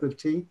have a cup of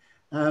tea.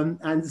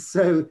 And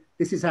so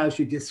this is how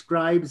she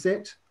describes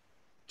it: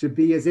 to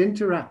be as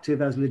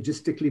interactive as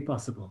logistically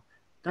possible.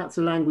 That's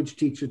a language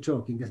teacher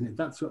talking, isn't it?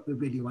 That's what we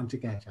really want to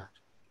get at.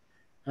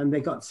 And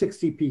they got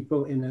 60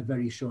 people in a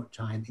very short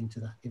time into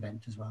that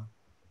event as well.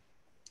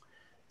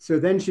 So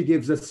then she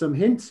gives us some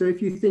hints. So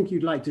if you think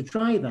you'd like to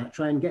try that,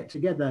 try and get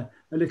together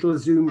a little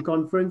Zoom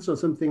conference or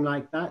something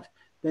like that,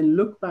 then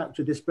look back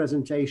to this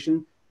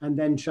presentation, and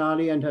then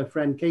Charlie and her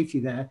friend Katie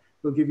there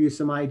will give you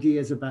some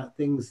ideas about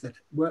things that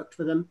worked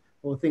for them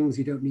or things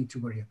you don't need to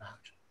worry about.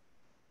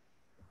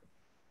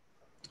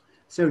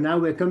 So now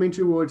we're coming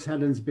towards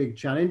Helen's big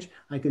challenge.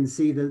 I can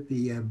see that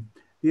the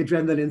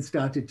adrenaline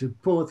started to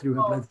pour through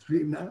her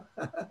bloodstream now.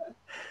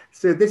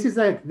 So this is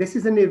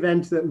an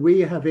event that we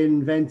have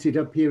invented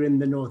up here in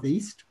the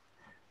Northeast.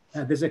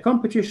 There's a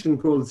competition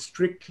called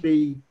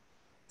Strictly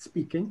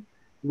Speaking,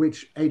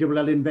 which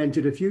ALL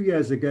invented a few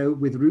years ago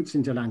with Roots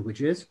into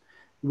Languages,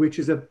 which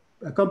is a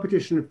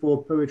competition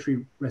for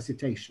poetry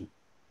recitation.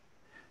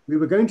 We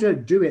were going to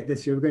do it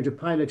this year. We're going to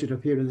pilot it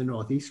up here in the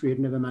Northeast. We had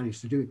never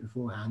managed to do it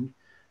beforehand.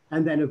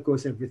 And then, of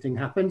course, everything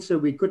happened. So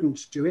we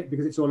couldn't do it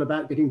because it's all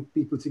about getting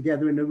people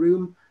together in a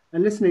room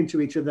and listening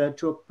to each other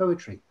talk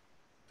poetry.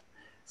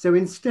 So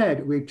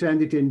instead, we've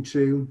turned it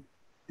into,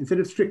 instead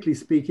of strictly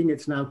speaking,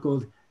 it's now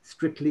called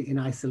Strictly in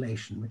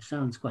Isolation, which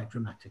sounds quite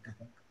dramatic, I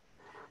think.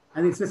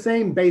 And it's the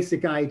same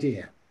basic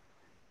idea.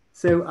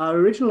 So our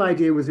original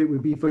idea was it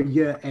would be for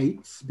year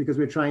 8s, because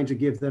we're trying to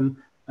give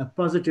them a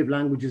positive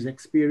languages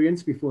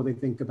experience before they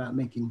think about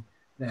making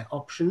their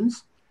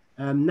options.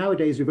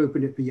 Nowadays, we've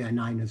opened it for year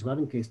 9 as well,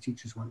 in case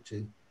teachers want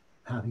to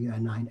have year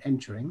 9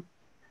 entering.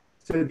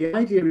 So the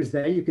idea is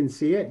there, you can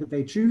see it, that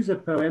they choose a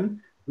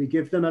poem. We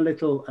give them a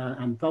little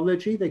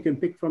anthology they can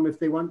pick from if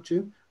they want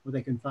to, or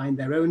they can find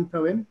their own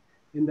poem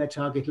in their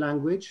target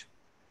language.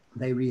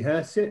 They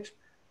rehearse it.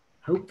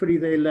 Hopefully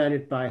they learn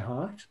it by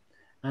heart,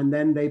 and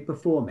then they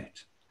perform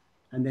it.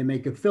 And they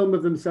make a film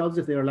of themselves,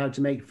 if they're allowed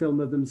to make film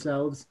of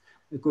themselves,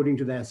 according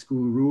to their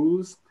school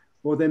rules,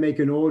 or they make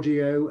an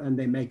audio and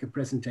they make a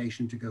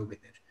presentation to go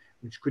with it,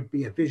 which could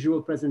be a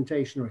visual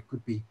presentation, or it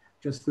could be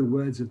just the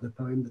words of the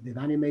poem that they've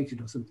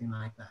animated or something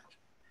like that.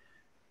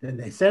 Then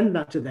they send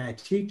that to their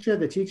teacher.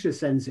 The teacher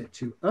sends it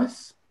to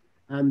us,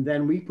 and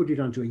then we put it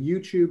onto a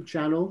YouTube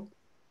channel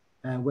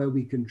where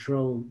we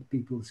control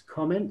people's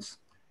comments.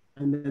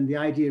 And then the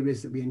idea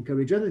is that we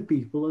encourage other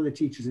people, other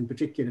teachers in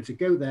particular, to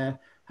go there,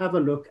 have a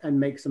look and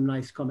make some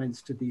nice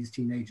comments to these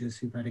teenagers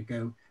who've had a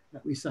go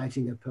at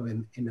reciting a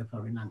poem in a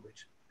foreign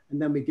language. And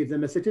then we give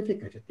them a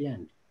certificate at the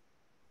end.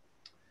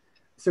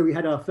 So we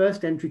had our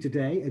first entry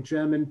today, a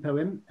German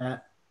poem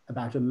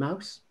about a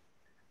mouse.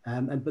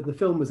 But the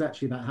film was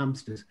actually about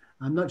hamsters.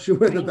 I'm not sure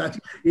whether that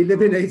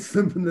eliminates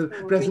them from the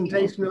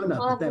presentation or not.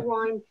 I'll have the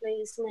wine,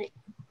 please, Nick.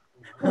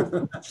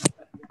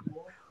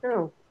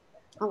 Oh,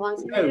 I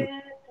want no.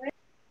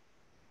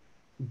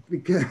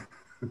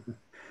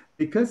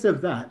 Because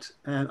of that,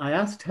 I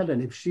asked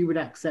Helen if she would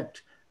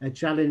accept a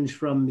challenge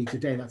from me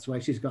today. That's why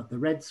she's got the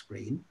red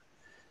screen.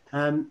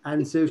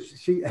 And so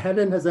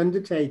Helen has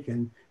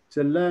undertaken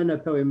to learn a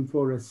poem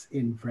for us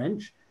in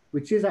French,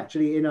 which is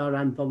actually in our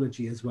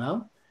anthology as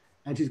well.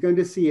 And she's going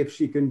to see if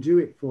she can do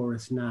it for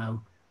us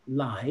now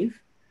live.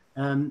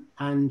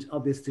 And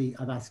obviously,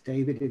 I've asked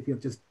David if he'll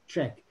just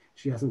check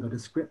she hasn't got a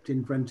script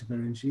in front of her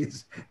and she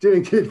is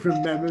doing it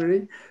from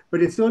memory.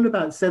 But it's all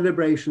about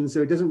celebration,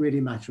 so it doesn't really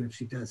matter if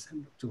she does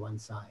look to one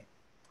side.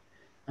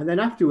 And then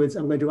afterwards,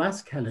 I'm going to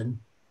ask Helen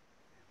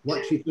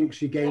what she thinks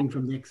she gained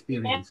from the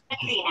experience.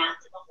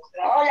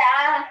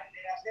 Hola.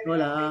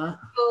 Hola.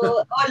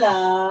 Oh,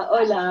 hola,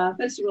 hola.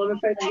 First of all, I'm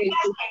afraid I'm going to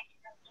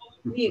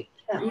mute.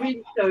 I'm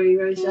really sorry,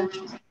 Rosa.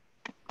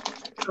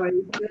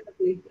 Sorry.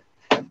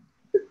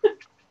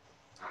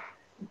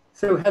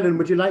 So, Helen,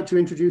 would you like to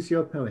introduce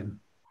your poem?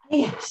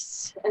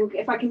 Yes, and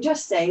if I can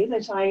just say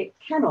that I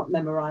cannot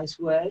memorize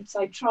words.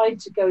 I tried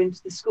to go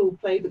into the school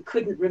play but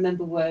couldn't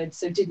remember words,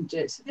 so didn't do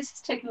it. So this has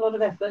taken a lot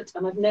of effort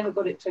and I've never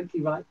got it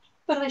totally right,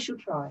 but I shall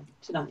try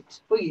tonight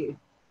for you.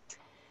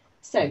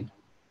 So,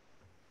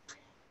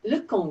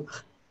 Le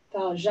Cancre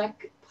par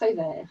Jacques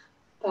Prévert,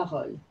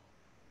 parole.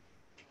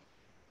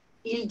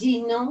 Il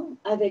dit non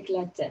avec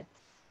la tête,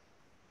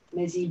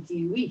 mais il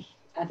dit oui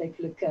avec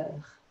le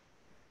cœur.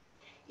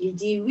 Il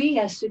dit oui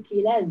à ce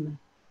qu'il aime,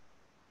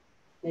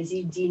 mais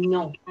il dit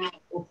non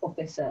au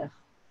professeur.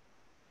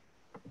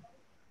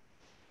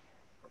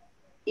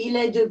 Il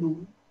est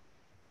debout,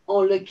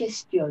 on le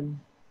questionne,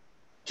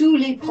 tous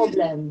les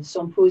problèmes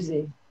sont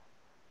posés.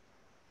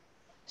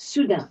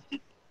 Soudain,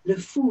 le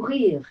fou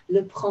rire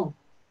le prend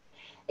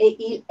et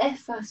il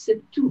efface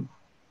tout,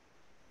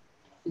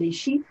 les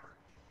chiffres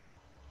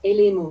et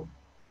les mots,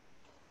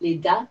 les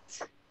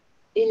dates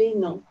et les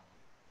noms,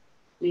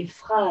 les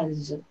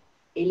phrases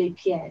et les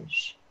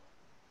pièges.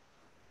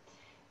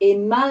 Et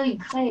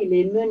malgré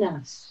les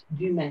menaces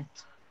du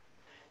maître,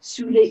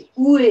 sous les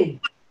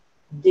huées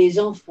des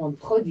enfants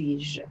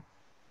prodiges,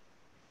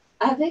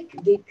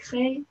 avec des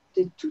craies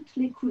de toutes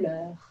les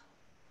couleurs,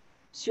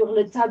 sur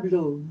le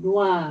tableau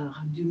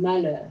noir du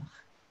malheur,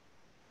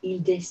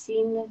 il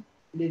dessine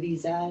le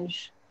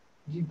visage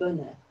du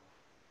bonheur.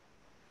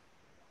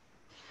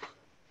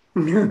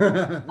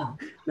 Now,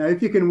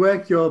 if you can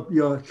work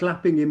your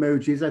clapping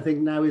emojis, I think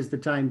now is the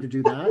time to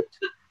do that.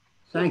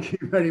 Thank you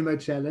very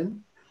much,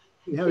 Helen.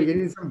 Yeah, we're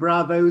getting some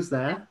bravos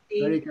there.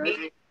 Very good.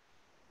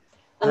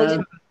 And I did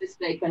make a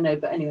mistake, I know,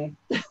 but anyway.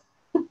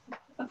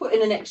 I put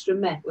in an extra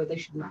meh where there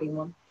shouldn't have been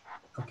one.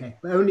 Okay,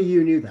 well, only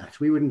you knew that.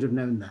 We wouldn't have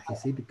known that, you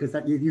see, because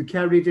that you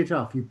carried it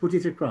off, you put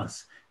it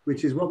across,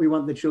 which is what we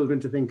want the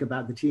children to think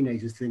about, the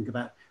teenagers to think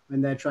about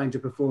when they're trying to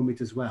perform it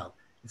as well.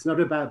 It's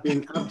not about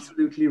being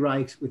absolutely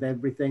right with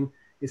everything.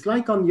 It's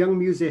like on Young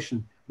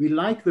Musician. We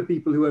like the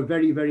people who are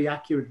very, very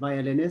accurate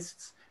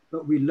violinists,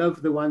 but we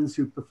love the ones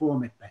who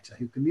perform it better,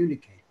 who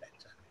communicate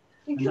better.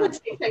 You're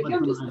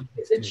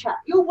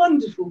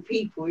wonderful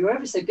people. You're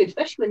ever so good,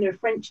 especially when there are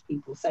French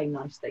people saying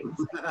nice things.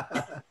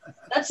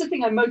 That's the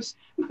thing I'm most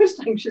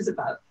anxious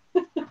about.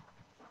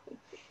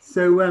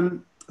 So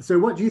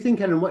what do you think,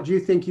 Helen? What do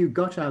you think you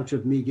got out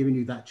of me giving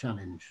you that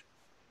challenge?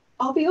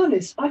 I'll be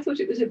honest, I thought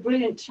it was a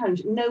brilliant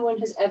challenge. No one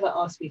has ever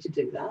asked me to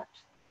do that.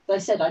 As I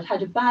said, I'd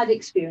had a bad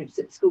experience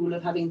at school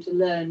of having to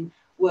learn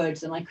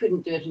words and I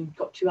couldn't do it and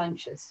got too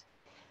anxious.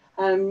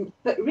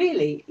 But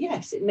really,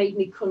 yes, it made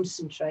me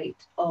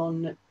concentrate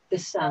on the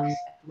sound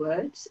of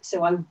words.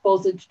 So I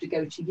bothered to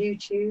go to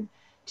YouTube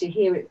to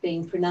hear it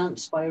being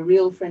pronounced by a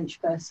real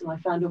French person. I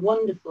found a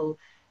wonderful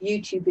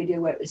YouTube video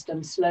where it was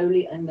done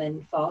slowly and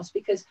then fast,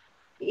 because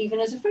even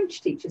as a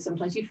French teacher,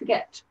 sometimes you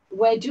forget,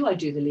 where do I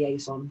do the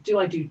liaison? Do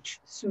I do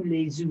sous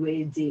les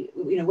jouets,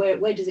 you know,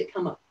 where does it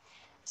come up?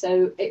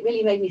 So it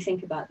really made me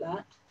think about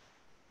that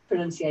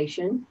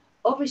pronunciation.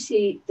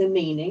 Obviously the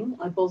meaning,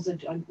 I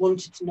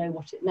wanted to know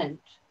what it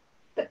meant,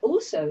 but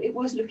also it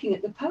was looking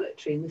at the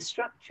poetry and the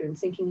structure and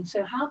thinking,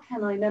 so how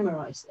can I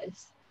memorize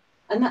this?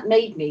 And that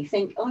made me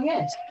think, oh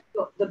yes, I've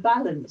got the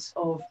balance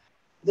of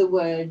the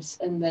words,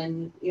 and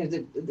then, you know,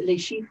 the les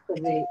chiffres,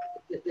 the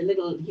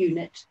little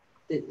unit,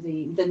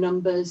 the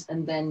numbers,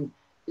 and then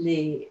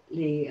les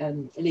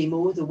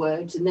mots, the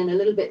words, and then a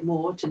little bit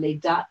more to les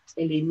dates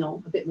et les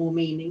noms, a bit more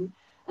meaning,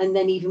 and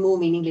then even more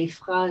meaning, les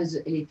phrases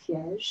et les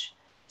pièges.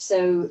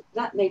 So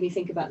that made me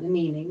think about the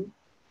meaning.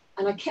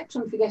 And I kept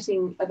on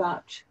forgetting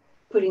about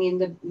putting in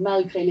the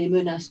malgré les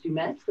menaces du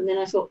maître. And then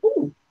I thought,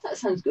 oh, that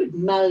sounds good,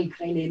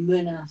 malgré les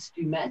menaces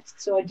du maître.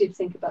 So I did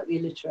think about the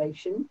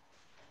alliteration.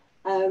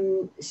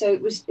 So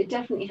it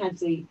definitely had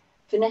the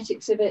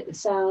phonetics of it, the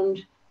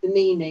sound, the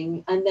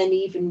meaning, and then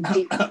even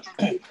deep about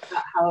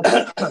how.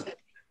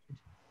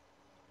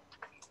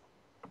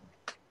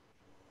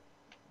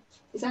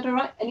 Is that all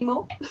right? Any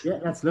more? Yeah,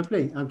 that's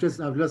lovely. I've just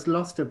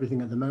lost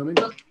everything at the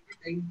moment.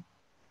 Can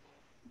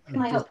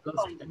I help you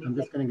find anything? I'm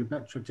just going to go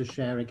back to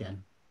share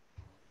again.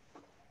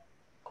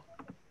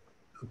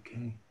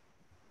 Okay.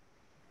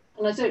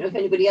 And I don't know if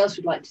anybody else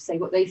would like to say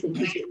what they think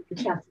is the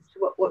chat as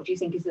to what do you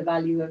think is the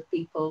value of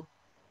people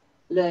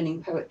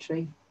learning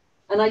poetry.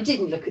 And I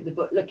didn't look at the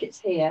book. Look, it's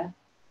here,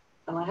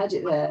 and I had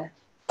it there.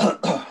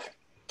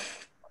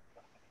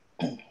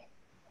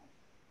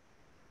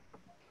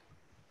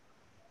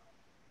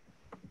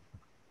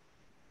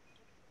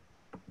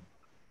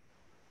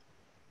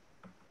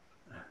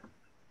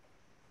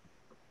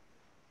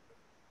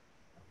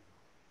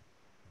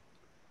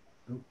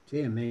 Oh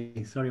dear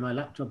me, sorry, my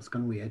laptop's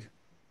gone weird.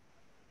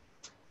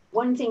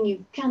 One thing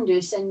you can do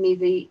is send me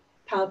the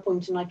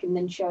PowerPoint, and I can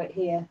then show it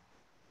here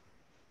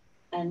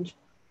and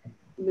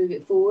move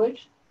it forward.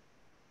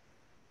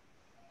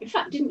 In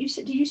fact, did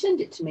you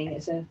send it to me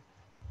as a?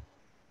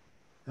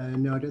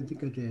 No, I don't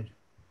think I did.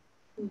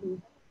 Mm-hmm.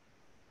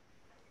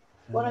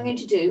 What I'm going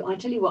to do, I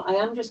tell you what, I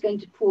am just going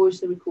to pause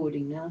the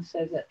recording now,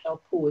 so that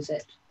I'll pause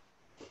it.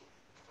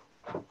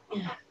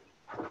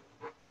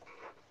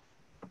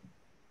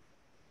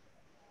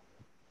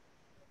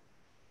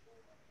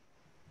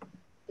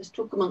 Just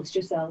talk amongst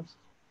yourselves.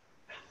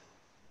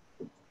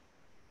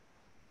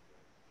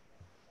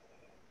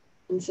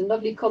 And some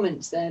lovely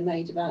comments there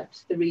made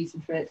about the reason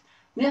for it.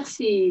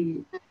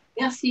 Merci.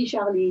 Merci,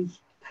 Charlie.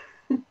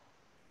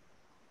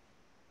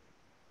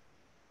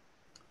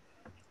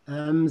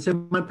 So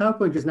my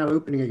PowerPoint is now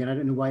opening again. I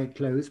don't know why it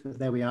closed, but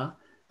there we are.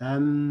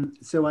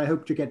 So I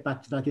hope to get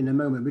back to that in a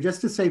moment. But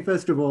just to say,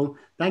 first of all,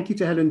 thank you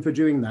to Helen for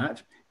doing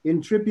that.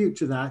 In tribute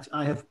to that,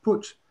 I have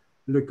put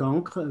Le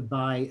Cancre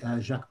by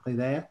Jacques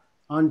Prévert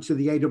onto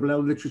the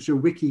ALL Literature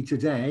Wiki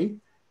today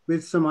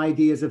with some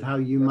ideas of how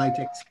you might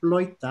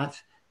exploit that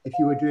if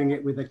you were doing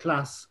it with a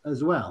class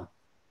as well.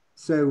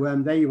 So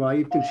there you are.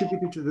 You've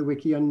contributed to the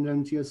wiki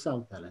unknown to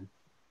yourself, Helen.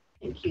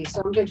 Thank you.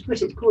 So I'm going to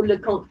put it called Le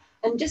Cancre.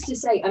 And just to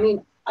say, I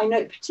mean, I know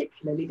it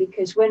particularly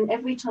because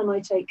every time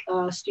I take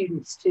our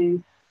students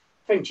to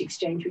French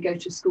exchange, we go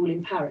to a school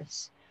in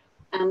Paris,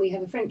 and we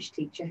have a French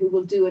teacher who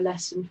will do a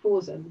lesson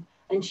for them,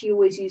 and she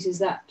always uses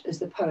that as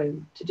the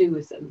poem to do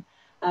with them.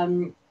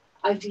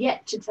 I've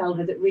yet to tell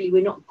her that really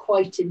we're not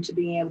quite into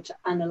being able to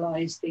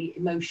analyse the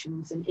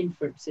emotions and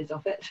inferences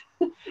of it,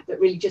 that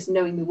really just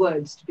knowing the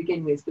words to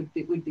begin with would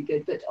be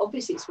good. But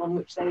obviously it's one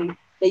which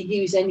they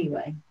use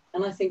anyway.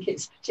 And I think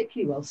it's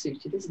particularly well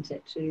suited, isn't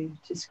it,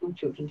 to school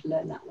children to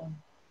learn that one.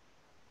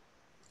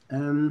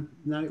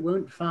 Now it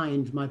won't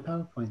find my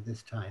PowerPoint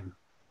this time.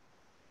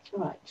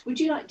 All right. Would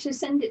you like to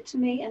send it to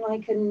me and I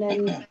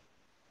can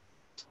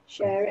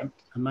share it?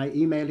 Am I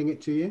emailing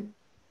it to you?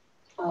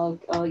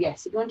 Oh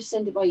yes, if you want to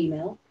send it by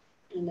email,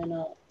 and then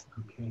I'll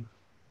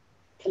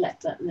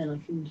collect that, and then I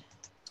can.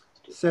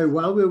 So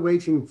while we're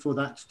waiting for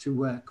that to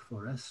work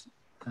for us,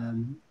 I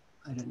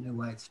don't know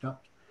why it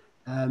stopped.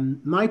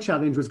 My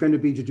challenge was going to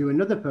be to do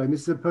another poem.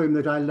 This is a poem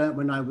that I learnt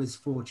when I was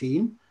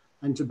 14,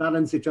 and to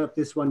balance it up,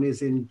 this one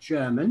is in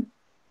German.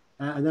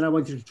 And then I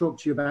wanted to talk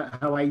to you about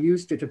how I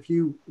used it a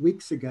few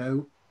weeks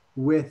ago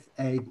with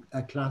a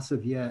class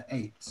of year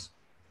 8s.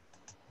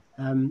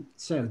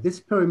 So this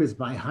poem is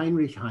by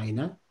Heinrich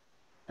Heine,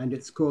 and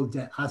it's called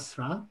Der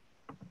Asra.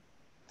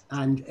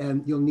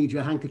 And you'll need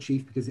your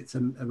handkerchief because it's a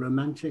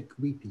romantic,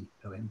 weepy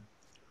poem.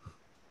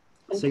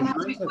 And So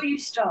before you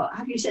start,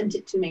 have you sent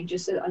it to me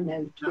just so I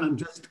know? I'm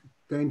just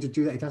going to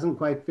do that. It hasn't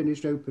quite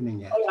finished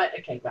opening yet. All right,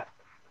 okay, right.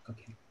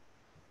 Okay.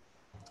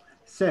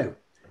 So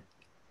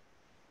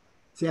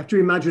you have to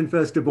imagine,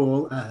 first of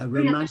all, a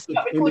romantic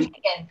start recording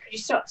again. Could you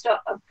start?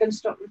 I'm going to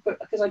stop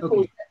because I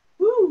paused it.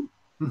 Woo!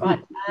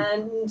 Right,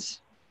 and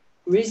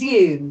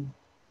Resume.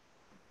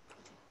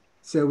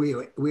 So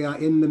we are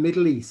in the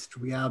Middle East.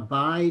 We are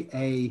by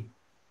a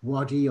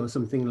wadi or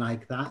something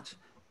like that.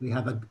 We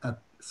have a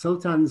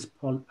sultan's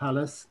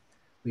palace.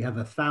 We have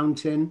a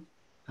fountain,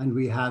 and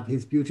we have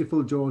his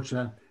beautiful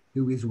daughter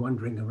who is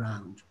wandering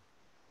around,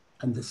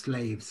 and the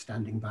slaves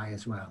standing by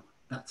as well.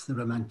 That's the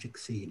romantic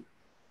scene.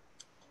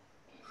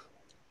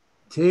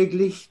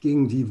 Täglich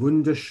ging die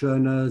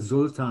wunderschöne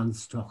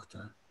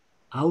Sultanstochter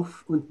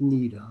auf und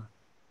nieder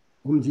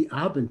die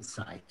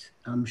Abendzeit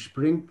am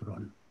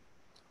Springbrunnen,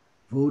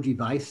 wo die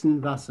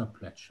weißen Wasser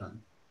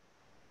plätschern.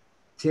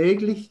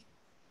 Täglich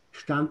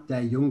stand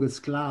der junge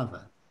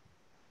Sklave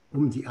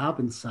die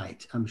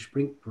Abendzeit am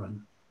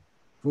Springbrunnen,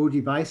 wo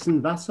die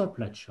weißen Wasser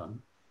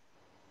plätschern.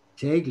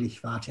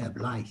 Täglich ward er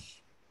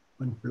bleich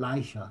und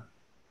bleicher.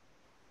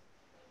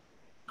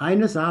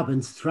 Eines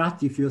Abends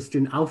trat die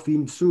Fürstin auf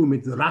ihn zu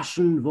mit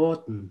raschen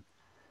Worten.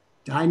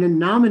 Deinen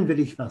Namen will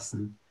ich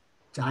wissen,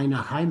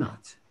 deine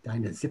Heimat,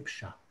 deine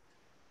Sippschaft.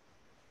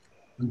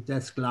 Und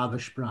der Sklave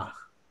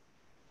sprach,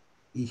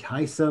 ich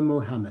heiße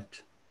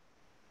Mohammed,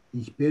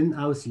 ich bin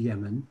aus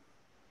Jemen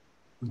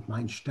und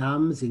mein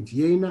Stamm sind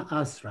jene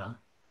Asra,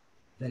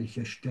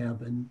 welche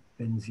sterben,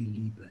 wenn sie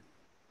lieben.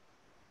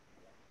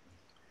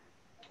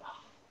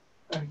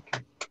 Very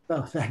good.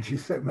 Oh, thank you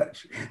so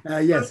much.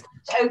 Yes.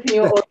 Open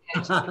your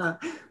audience.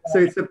 So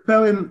it's a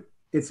poem.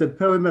 It's a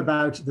poem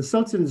about the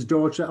Sultan's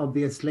daughter,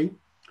 obviously,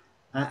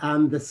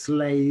 and the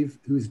slave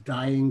who's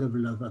dying of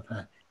love of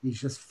her. He's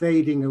just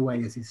fading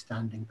away as he's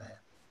standing there.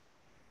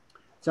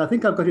 So I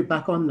think I've got it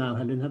back on now,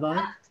 Helen, have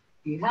I?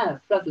 You have,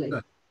 lovely.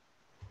 Good.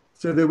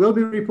 So there will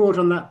be a report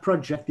on that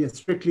project. They're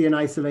strictly in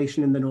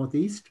isolation in the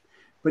Northeast.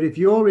 But if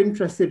you're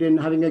interested in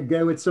having a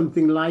go at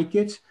something like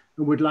it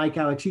and would like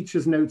our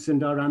teacher's notes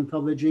and our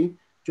anthology,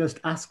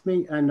 just ask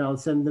me and I'll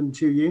send them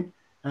to you.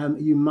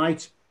 You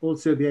might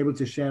also be able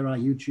to share our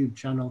YouTube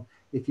channel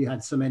if you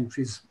had some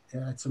entries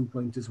at some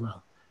point as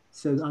well.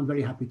 So I'm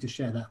very happy to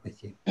share that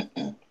with you.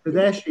 So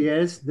there she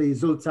is, the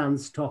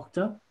Sultan's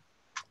Tochter.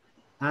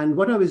 And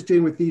what I was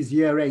doing with these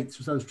year 8s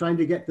was I was trying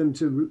to get them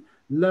to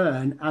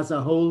learn as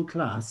a whole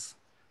class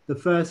the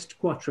first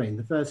quatrain,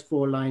 the first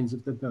 4 lines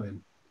of the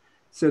poem.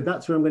 So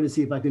that's what I'm going to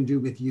see if I can do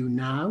with you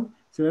now.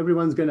 So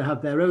everyone's going to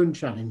have their own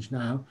challenge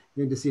now.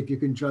 You're going to see if you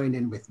can join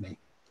in with me.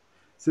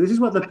 So this is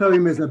what the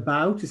poem is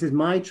about. This is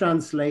my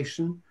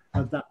translation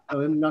of that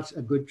poem, not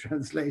a good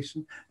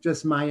translation,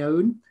 just my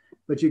own.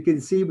 But you can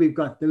see we've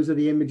got, those are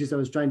the images I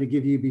was trying to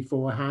give you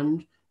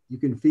beforehand. You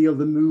can feel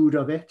the mood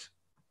of it.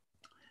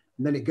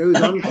 And then it goes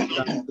on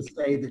to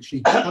say that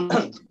she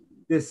challenged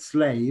this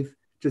slave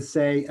to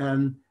say,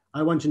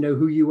 I want to know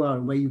who you are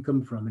and where you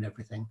come from and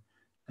everything.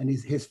 And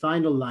his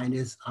final line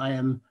is, I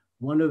am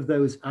one of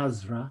those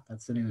Azra,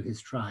 that's the name of his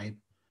tribe,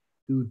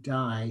 who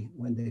die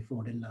when they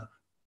fall in love.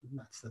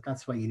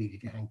 That's why you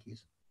needed your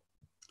hankies.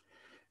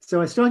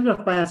 So I started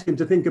off by asking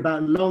to think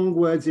about long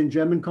words in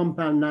German,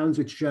 compound nouns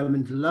which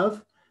Germans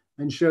love,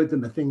 and showed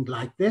them a thing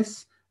like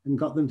this and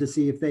got them to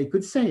see if they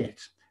could say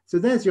it. So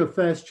there's your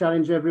first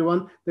challenge,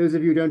 everyone. Those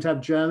of you who don't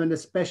have German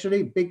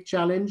especially, big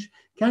challenge.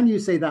 Can you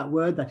say that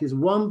word? That is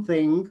one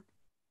thing.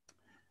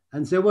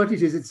 And so what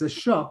it is, it's a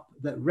shop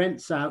that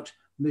rents out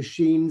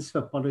machines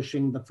for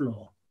polishing the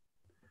floor.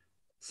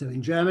 So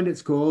in German,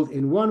 it's called,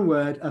 in one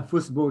word, a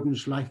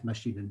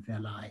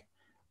Fußbodenschleifmaschinenverleih.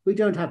 We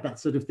don't have that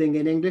sort of thing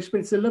in English, but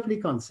it's a lovely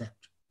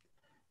concept.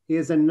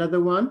 Here's another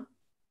one.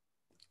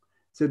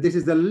 So this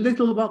is a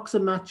little box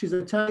of matches,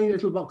 a tiny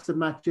little box of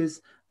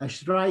matches, a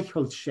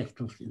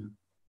Streichholzschächtelchen.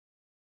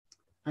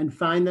 And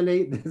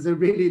finally, there's a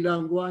really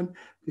long one.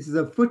 This is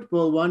a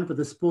football one for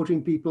the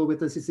sporting people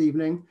with us this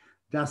evening.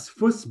 Das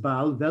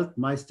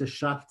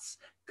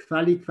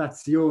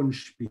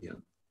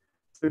Fußball-Weltmeisterschafts-Qualifikationsspiel.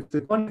 So it's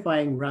a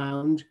qualifying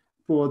round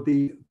for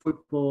the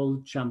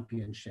football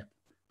championship,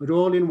 but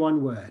all in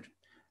one word.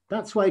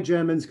 That's why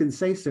Germans can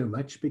say so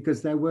much,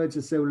 because their words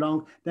are so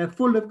long. They're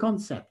full of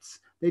concepts.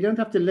 They don't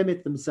have to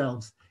limit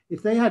themselves.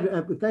 If they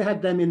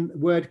had them in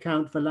word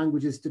count for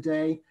languages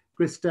today,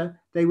 Krista,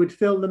 they would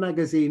fill the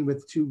magazine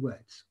with 2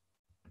 words.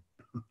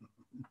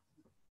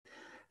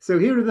 So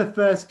here are the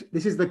first,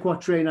 this is the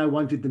quatrain I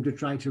wanted them to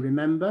try to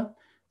remember.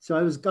 So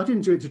I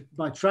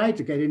tried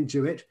to get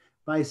into it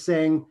by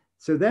saying,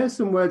 so there's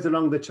some words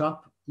along the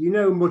top. You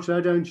know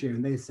Mutter, don't you?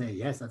 And they say,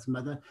 yes, that's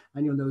mother.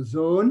 And you'll know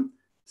Sohn.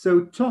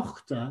 So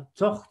Tochter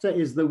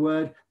is the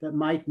word that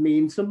might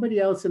mean somebody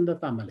else in the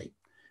family.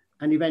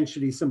 And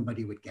eventually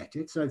somebody would get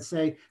it. So I'd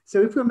say,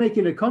 so if we're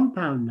making a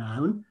compound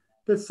noun,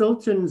 the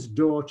Sultan's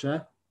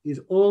daughter is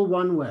all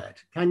one word.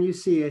 Can you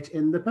see it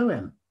in the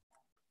poem?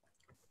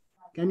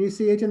 Can you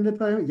see it in the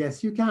poem?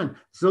 Yes, you can.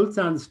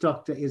 Sultan's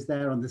Tochter is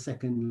there on the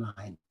second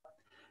line.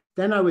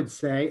 Then I would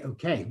say,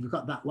 okay, we've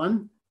got that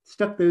one.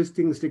 Stuck those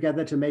things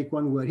together to make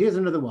one word. Here's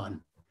another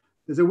one.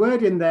 There's a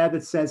word in there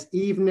that says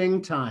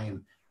evening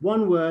time.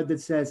 One word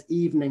that says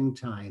evening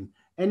time.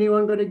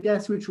 Anyone got to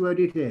guess which word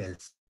it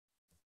is?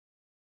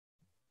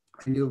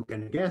 And you're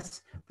going to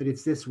guess that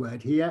it's this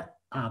word here,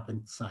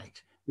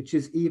 Abendzeit, which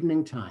is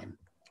evening time.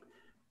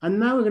 And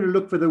now we're going to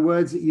look for the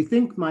words that you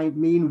think might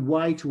mean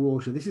white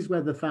water. This is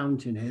where the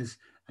fountain is,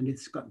 and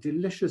it's got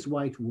delicious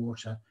white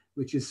water,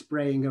 which is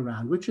spraying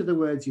around. Which are the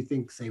words you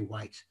think say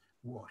white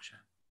water?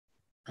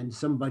 And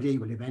somebody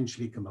will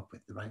eventually come up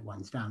with the right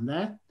ones down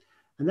there.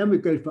 And then we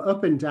go for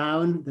up and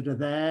down that are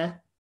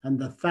there, and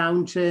the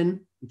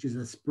fountain, which is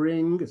a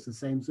spring. It's the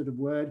same sort of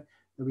word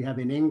that we have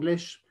in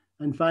English.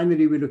 And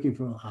finally, we're looking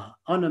for our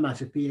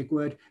onomatopoeic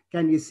word.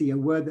 Can you see a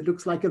word that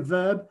looks like a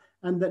verb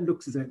and that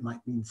looks as though it might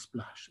mean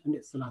splash? And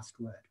it's the last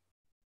word.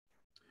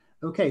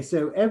 Okay,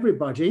 so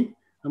everybody,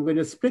 I'm going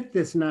to split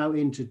this now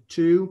into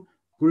two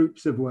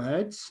groups of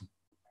words.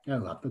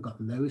 Oh, I've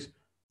forgotten those.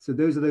 So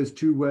those are those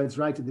two words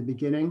right at the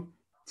beginning,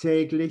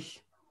 täglich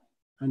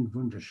and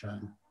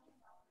wunderschön.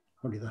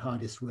 Probably the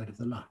hardest word of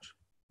the lot.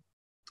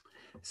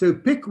 So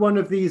pick one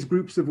of these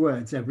groups of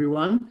words,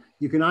 everyone.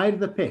 You can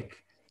either pick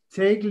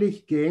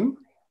täglich ging,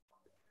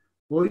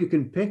 or you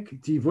can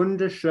pick die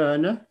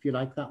Wunderschöne, if you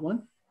like that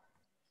one,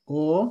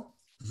 or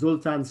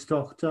Sultans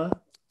Tochter,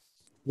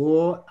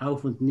 or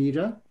Auf und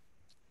Nieder,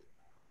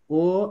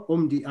 or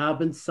die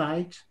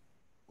Abendzeit,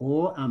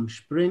 or am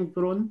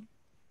Springbrunnen,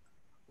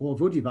 or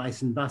wo die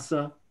weißen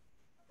Wasser,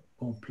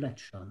 or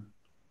Plätschern.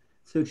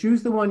 So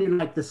choose the one you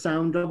like the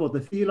sound of or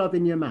the feel of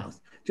in your mouth.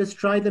 Just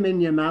try them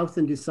in your mouth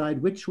and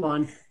decide which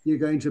one you're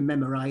going to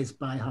memorize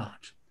by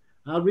heart.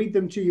 I'll read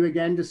them to you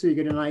again just so you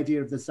get an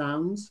idea of the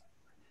sounds.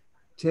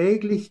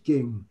 Täglich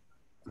ging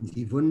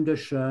die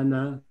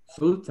wunderschöne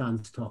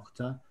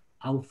Sultanstochter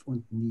auf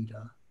und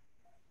nieder,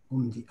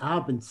 die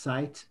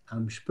Abendzeit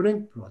am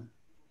Springbrunnen,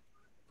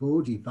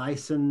 wo die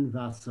weißen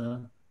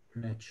Wasser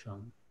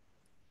plätschern.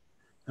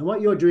 And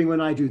what you're doing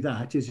when I do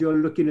that is you're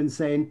looking and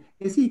saying,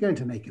 is he going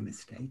to make a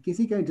mistake? Is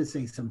he going to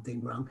say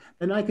something wrong?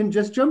 Then I can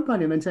just jump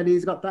on him and tell you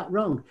he's got that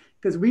wrong.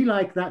 Because we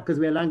like that because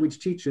we're language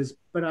teachers,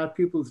 but our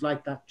pupils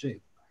like that too.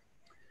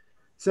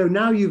 So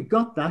now you've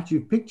got that,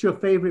 you've picked your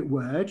favorite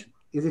word.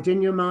 Is it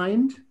in your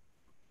mind?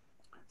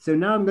 So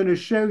now I'm going to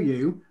show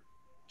you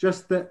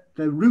just the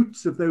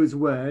roots of those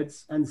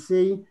words and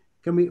see,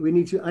 we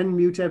need to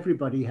unmute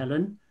everybody,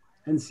 Helen,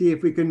 and see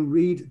if we can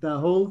read the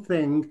whole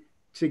thing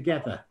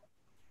together.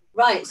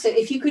 Right, so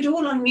if you could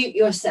all unmute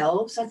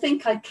yourselves. I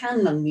think I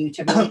can unmute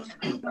everybody.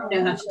 I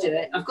don't know how to do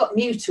it. I've got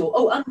mute all.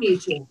 Oh,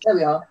 unmute all. There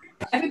we are.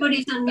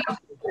 Everybody's unmuted.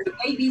 The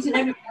babies and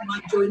everybody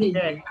might join in.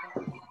 Okay.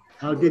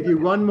 I'll give you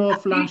one more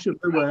flash of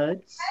the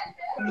words.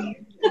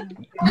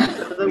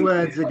 The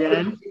words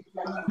again.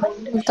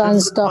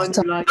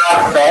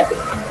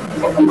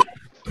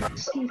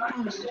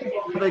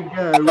 They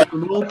go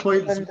from all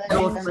points of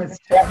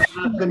northwest to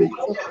the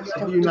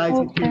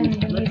United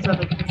Kingdom. Let's have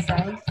a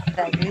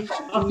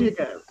off you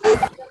go.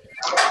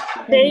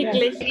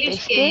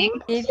 Täglich ging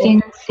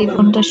die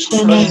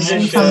wunderschöne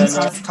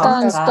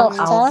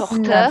Sultanstochter auf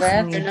und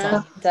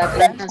nieder, die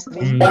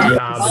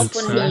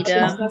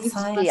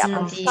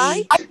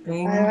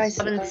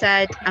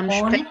Abendzeit am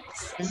Springbrunnen,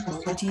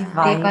 die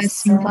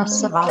weißen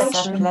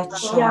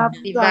Wasserplätschern.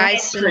 die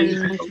weißen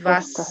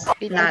Wasser,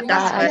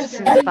 das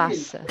weiße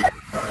Wasser.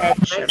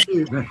 Thank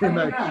you very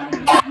much.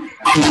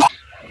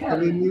 Can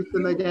we mute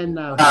them again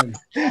now? Then?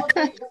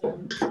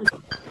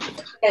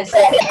 Yes,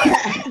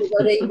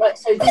 everybody. Right,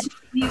 so this is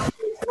mute as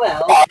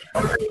well.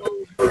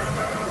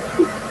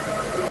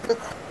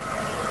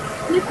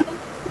 You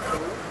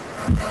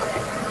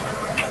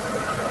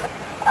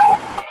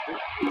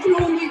can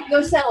all mute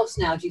yourselves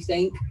now, do you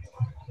think?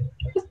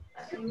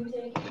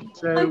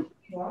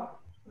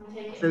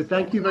 So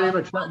thank you very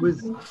much. That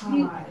was.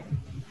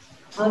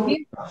 I'll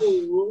mute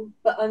all,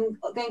 but I'm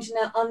going to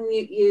now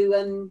unmute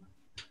you.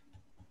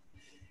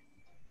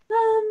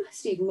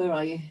 Stephen, where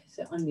are you?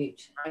 So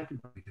unmute. I can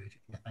probably do it.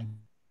 Yeah, thank you.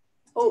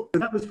 Oh,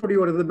 that was probably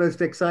one of the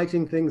most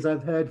exciting things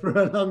I've heard for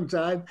a long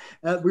time.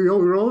 We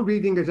were all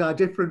reading at our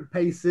different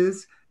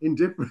paces in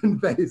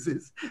different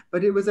phases,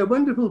 but it was a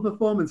wonderful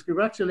performance.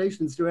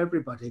 Congratulations to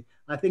everybody.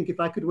 I think if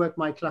I could work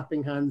my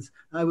clapping hands,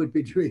 I would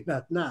be doing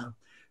that now.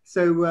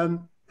 So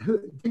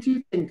did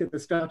you think at the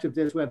start of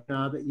this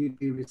webinar that you'd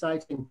be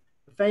reciting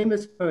a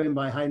famous poem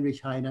by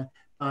Heinrich Heine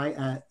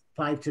by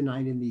 5 to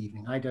 9 in the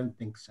evening? I don't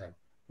think so.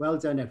 Well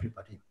done,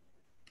 everybody.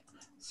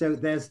 So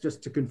there's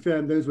just to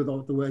confirm, those were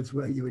the words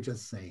where you were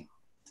just saying.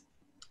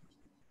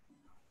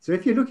 So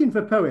if you're looking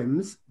for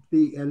poems,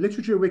 the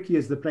Literature Wiki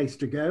is the place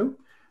to go.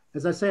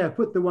 As I say, I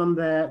put the one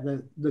there,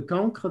 the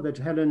Cancre that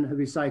Helen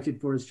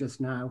recited for us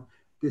just now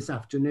this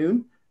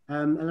afternoon.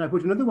 And I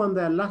put another one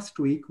there last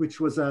week, which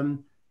was a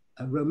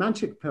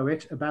romantic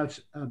poet about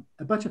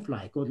a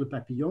butterfly called Le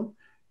Papillon,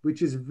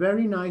 which is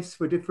very nice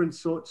for different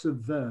sorts of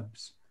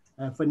verbs,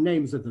 for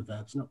names of the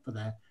verbs, not for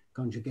their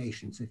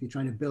conjugation. So if you're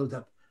trying to build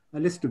up a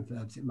list of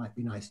verbs, it might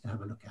be nice to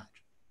have a look at.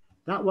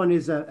 That one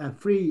is a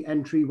free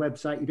entry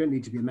website. You don't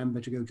need to be a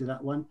member to go to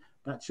that one.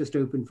 That's just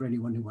open for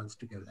anyone who wants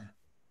to go there.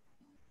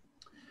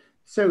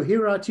 So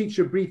here are our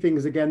teacher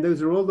briefings again.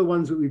 Those are all the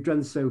ones that we've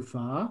done so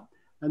far.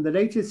 And the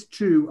latest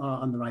two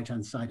are on the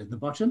right-hand side at the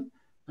bottom.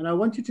 And I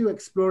wanted to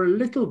explore a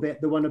little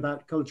bit the one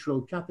about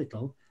cultural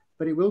capital,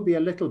 but it will be a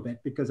little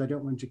bit because I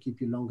don't want to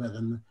keep you longer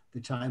than the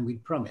time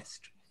we'd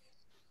promised.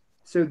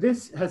 So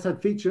this has a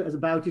feature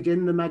about it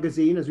in the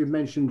magazine, as we've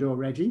mentioned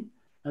already.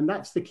 And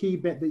that's the key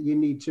bit that you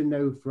need to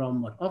know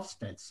from what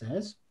Ofsted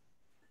says.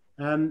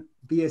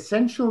 The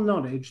essential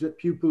knowledge that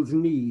pupils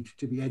need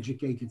to be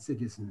educated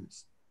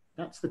citizens.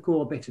 That's the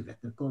core bit of it,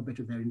 the core bit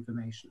of their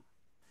information.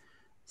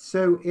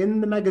 So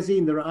in the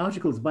magazine, there are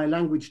articles by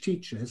language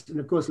teachers. And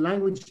of course,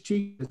 language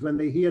teachers, when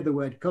they hear the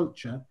word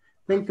culture,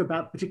 think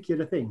about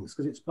particular things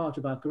because it's part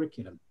of our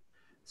curriculum.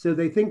 So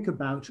they think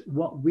about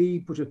what we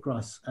put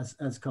across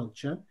as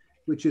culture,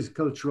 which is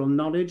cultural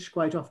knowledge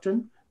quite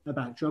often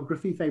about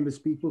geography, famous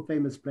people,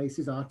 famous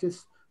places,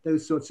 artists,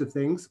 those sorts of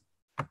things,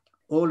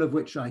 all of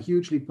which are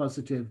hugely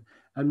positive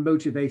and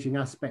motivating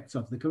aspects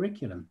of the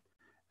curriculum.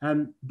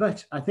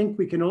 But I think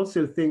we can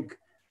also think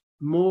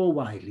more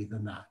widely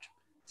than that.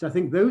 So I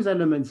think those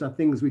elements are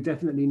things we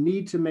definitely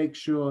need to make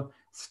sure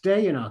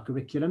stay in our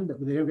curriculum,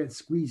 that they don't get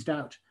squeezed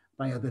out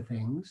by other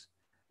things,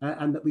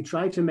 and that we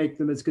try to make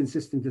them as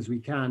consistent as we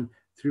can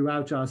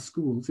throughout our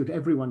schools so that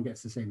everyone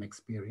gets the same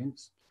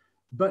experience.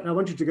 But I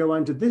wanted to go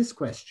on to this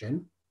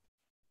question,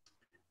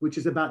 which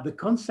is about the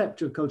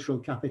concept of cultural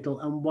capital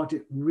and what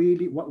it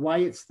really, why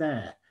it's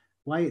there,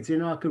 why it's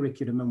in our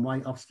curriculum and why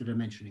Ofsted are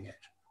mentioning it.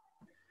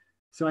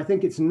 So I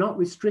think it's not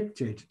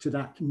restricted to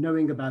that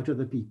knowing about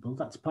other people,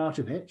 that's part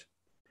of it.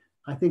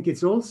 I think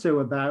it's also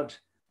about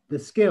the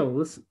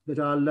skills that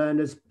our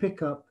learners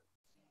pick up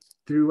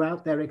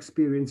throughout their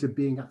experience of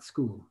being at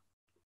school,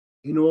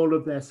 in all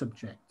of their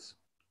subjects.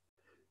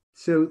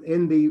 So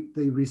in the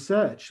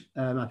research,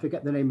 I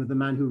forget the name of the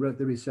man who wrote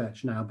the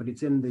research now, but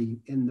it's in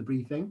the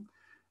briefing.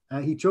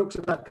 He talks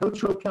about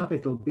cultural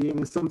capital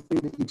being something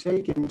that you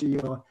take into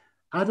your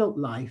adult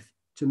life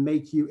to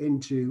make you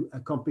into a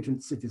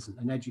competent citizen,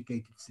 an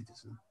educated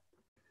citizen.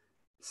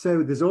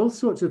 So there's all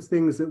sorts of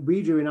things that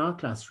we do in our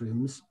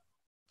classrooms,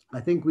 I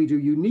think we do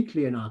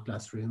uniquely in our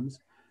classrooms,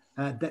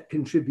 that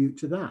contribute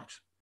to that.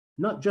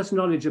 Not just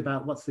knowledge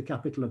about what's the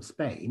capital of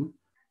Spain,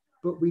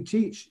 but we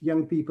teach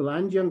young people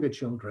and younger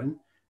children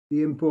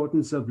the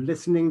importance of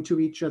listening to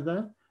each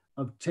other,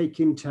 of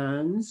taking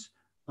turns,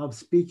 of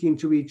speaking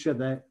to each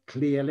other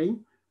clearly,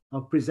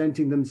 of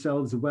presenting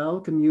themselves well,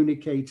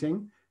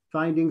 communicating,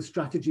 finding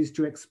strategies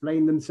to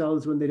explain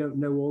themselves when they don't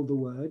know all the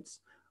words.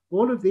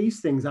 All of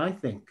these things, I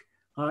think,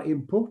 are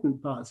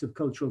important parts of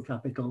cultural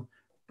capital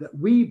that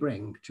we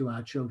bring to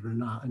our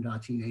children and our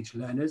teenage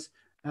learners,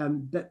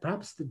 that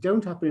perhaps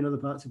don't happen in other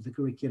parts of the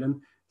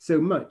curriculum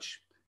so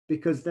much,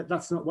 because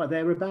that's not what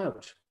they're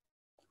about.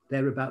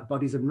 They're about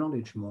bodies of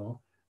knowledge more,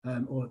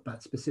 or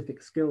about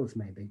specific skills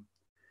maybe.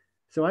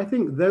 So I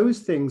think those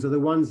things are the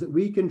ones that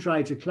we can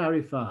try to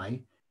clarify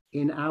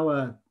in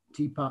our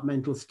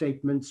departmental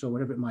statements or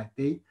whatever it might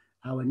be,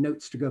 our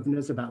notes to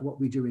governors about what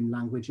we do in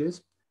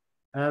languages,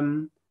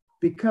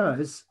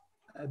 because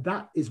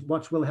that is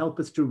what will help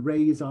us to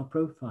raise our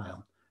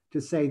profile,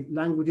 to say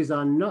languages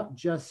are not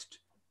just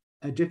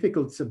a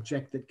difficult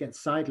subject that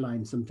gets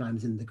sidelined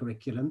sometimes in the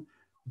curriculum.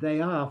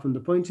 They are, from the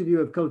point of view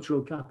of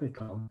cultural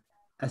capital,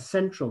 a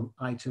central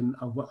item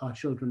of what our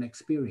children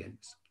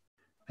experience.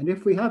 And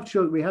if we have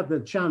children, we have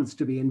the chance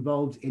to be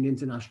involved in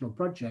international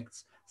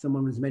projects.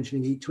 Someone was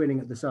mentioning e-twinning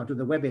at the start of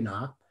the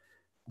webinar.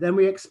 Then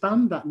we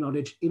expand that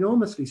knowledge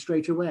enormously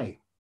straight away.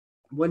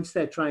 Once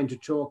they're trying to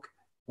talk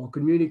or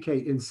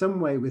communicate in some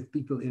way with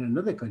people in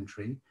another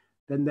country,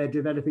 then they're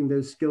developing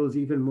those skills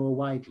even more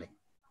widely.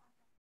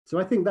 So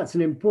I think that's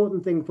an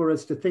important thing for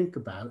us to think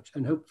about.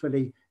 And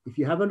hopefully, if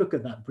you have a look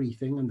at that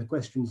briefing and the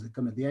questions that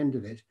come at the end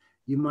of it,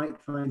 you might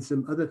find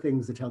some other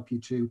things that help you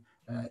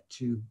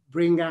to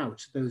bring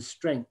out those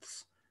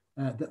strengths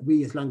that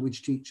we as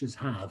language teachers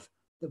have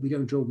that we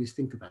don't always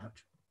think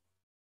about.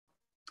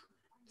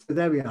 So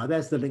there we are.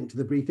 There's the link to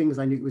the briefings.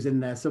 I knew it was in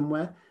there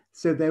somewhere.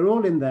 So they're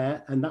all in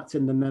there, and that's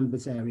in the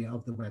members area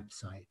of the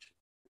website.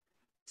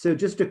 So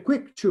just a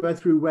quick tour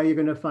through where you're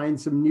going to find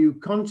some new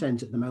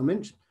content at the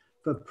moment.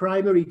 For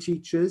primary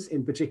teachers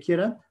in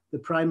particular, the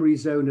primary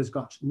zone has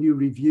got new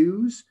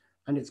reviews,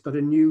 and it's got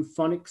a new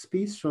phonics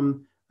piece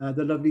from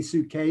the lovely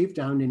Sue Cave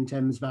down in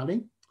Thames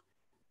Valley.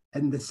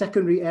 And the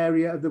secondary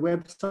area of the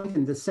website,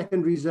 in the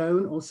secondary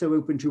zone, also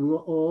open to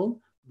all,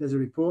 there's a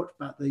report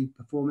about the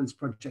performance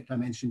project I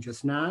mentioned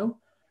just now.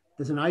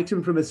 There's an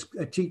item from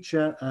a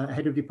teacher, a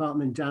head of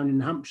department down in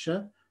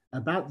Hampshire,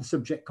 about the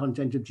subject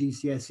content of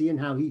GCSE and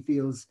how he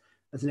feels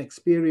as an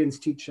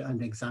experienced teacher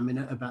and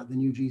examiner about the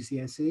new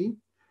GCSE.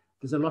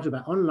 There's a lot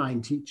about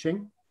online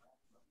teaching,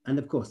 and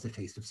of course, the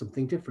taste of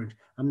something different.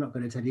 I'm not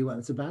going to tell you what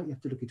it's about. You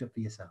have to look it up for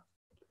yourself.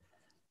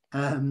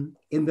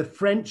 In the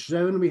French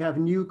zone, we have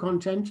new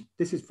content.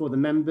 This is for the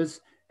members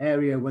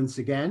area once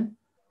again,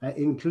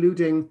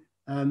 including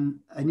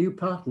a new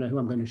partner who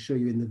I'm going to show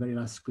you in the very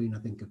last screen, I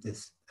think, of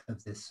this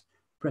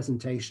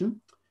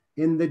presentation.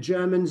 In the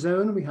German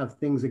zone, we have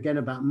things again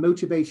about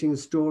motivating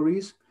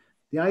stories.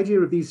 The idea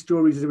of these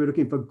stories is we're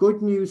looking for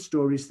good news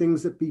stories,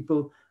 things that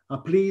people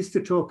are pleased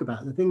to talk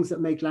about, the things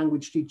that make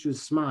language teachers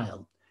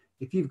smile.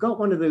 If you've got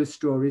one of those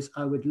stories,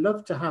 I would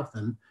love to have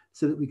them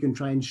so that we can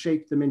try and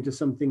shape them into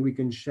something we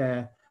can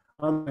share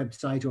on the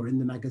website or in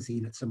the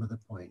magazine at some other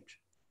point.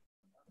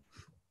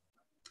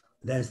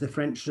 There's the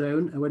French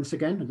zone, once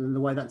again, I don't know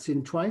why that's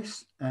in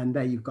twice. And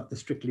there you've got the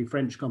strictly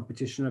French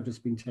competition I've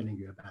just been telling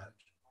you about.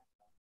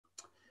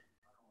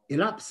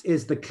 ELAPS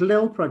is the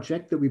CLIL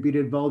project that we've been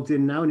involved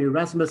in now, an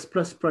Erasmus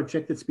Plus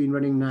project that's been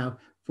running now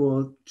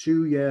for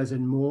 2 years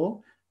and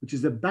more, which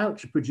is about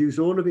to produce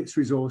all of its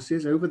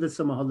resources over the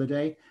summer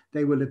holiday.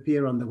 They will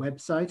appear on the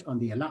website, on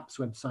the ELAPS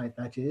website,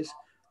 that is,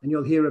 and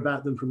you'll hear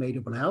about them from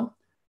ALL.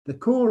 The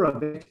core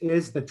of it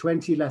is the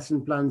 20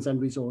 lesson plans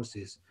and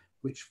resources,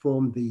 which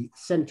form the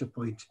center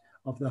point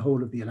of the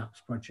whole of the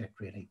ELAPS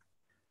project, really.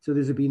 So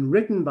these have been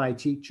written by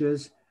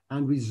teachers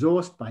and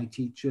resourced by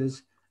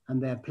teachers,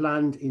 and they're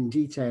planned in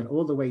detail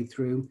all the way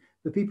through.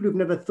 The people who've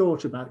never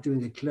thought about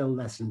doing a CLIL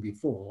lesson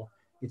before,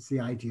 it's the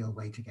ideal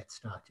way to get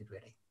started,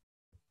 really.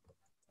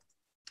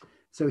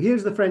 So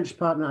here's the French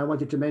partner I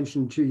wanted to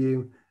mention to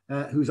you,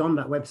 who's on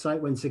that website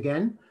once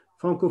again.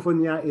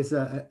 Francophonia is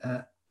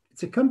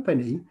it's a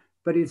company,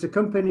 but it's a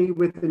company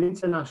with an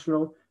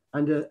international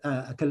and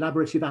a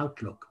collaborative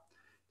outlook.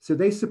 So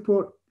they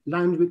support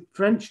language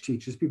French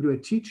teachers, people who are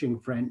teaching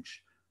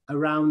French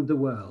around the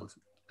world,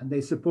 and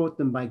they support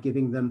them by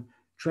giving them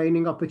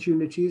training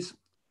opportunities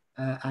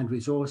and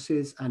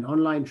resources and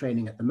online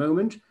training at the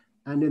moment.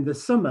 And in the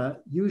summer,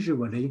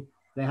 usually,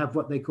 they have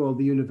what they call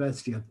the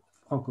University of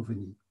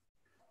Francophonie.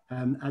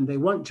 And they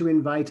want to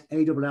invite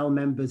ALL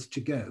members to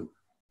go.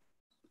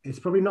 It's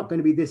probably not going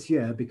to be this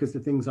year because the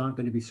things aren't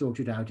going to be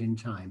sorted out in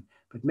time.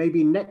 But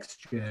maybe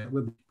next year,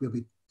 we'll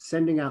be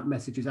sending out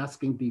messages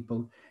asking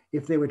people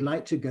if they would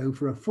like to go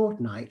for a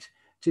fortnight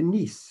to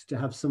Nice to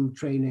have some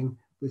training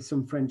with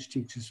some French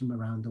teachers from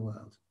around the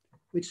world,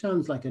 which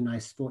sounds like a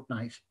nice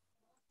fortnight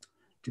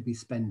to be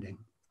spending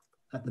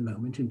at the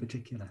moment in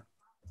particular.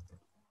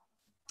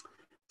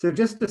 So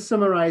just to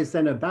summarize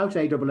then about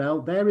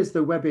ALL, there is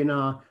the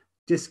webinar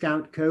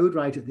discount code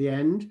right at the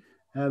end.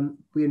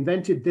 We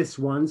invented this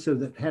one so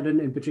that Helen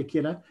in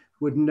particular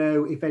would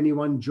know if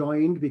anyone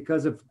joined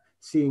because of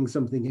seeing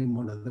something in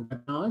one of the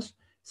webinars.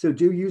 So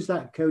do use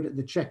that code at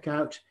the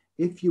checkout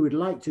if you would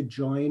like to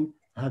join,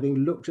 having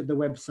looked at the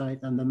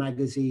website and the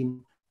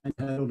magazine and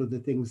heard all of the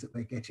things that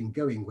we're getting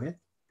going with.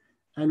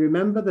 And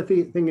remember, the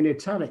thing in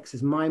italics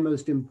is my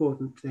most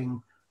important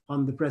thing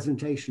on the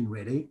presentation,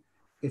 really.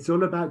 It's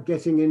all about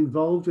getting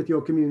involved with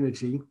your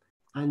community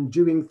and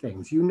doing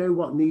things. You know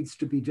what needs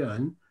to be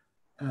done,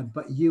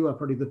 but you are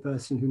probably the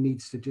person who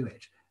needs to do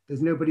it.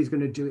 There's nobody's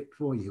going to do it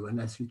for you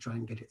unless you try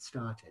and get it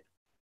started.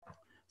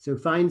 So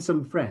find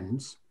some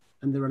friends,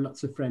 and there are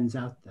lots of friends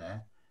out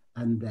there,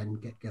 and then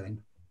get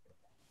going.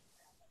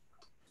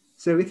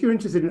 So if you're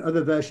interested in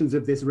other versions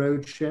of this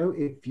roadshow,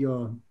 if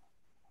you're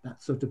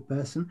that sort of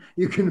person,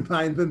 you can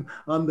find them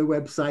on the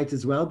website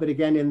as well, but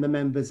again, in the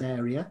members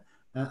area.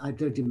 I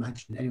don't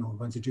imagine anyone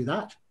wants to do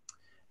that.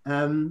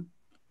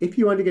 If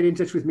you want to get in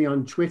touch with me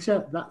on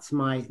Twitter, that's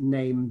my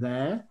name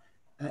there.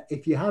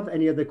 If you have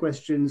any other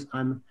questions,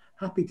 I'm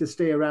happy to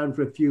stay around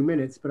for a few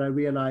minutes, but I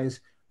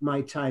realize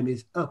my time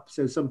is up,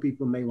 so some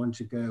people may want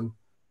to go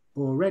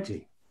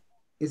already.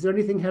 Is there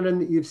anything, Helen,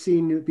 that you've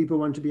seen that people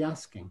want to be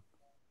asking?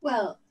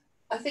 Well,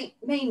 I think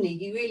mainly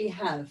you really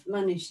have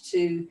managed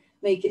to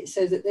make it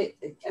so that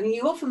I mean,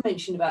 you often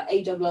mention about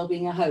ALL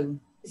being a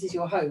home. This is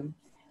your home.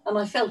 And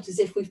I felt as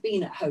if we've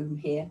been at home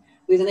here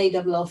with an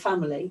ALL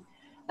family.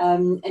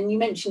 And you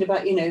mentioned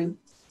about, you know,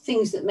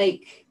 things that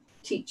make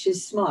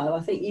teachers smile.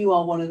 I think you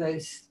are one of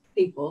those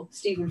people,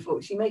 Steven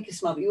Fawkes. You make us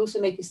smile, but you also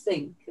make us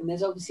think. And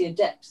there's obviously a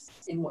depth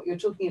in what you're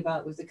talking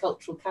about with the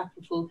cultural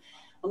capital.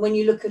 And when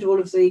you look at all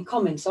of the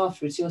comments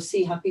afterwards, you'll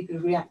see how people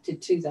have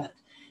reacted to that.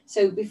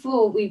 So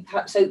before we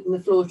perhaps open the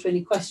floor to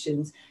any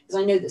questions,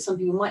 because I know that some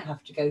people might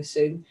have to go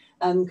soon,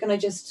 can I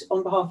just,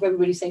 on behalf of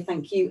everybody, say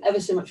thank you ever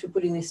so much for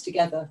putting this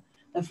together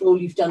and for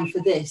all you've done for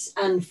this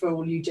and for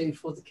all you do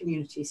for the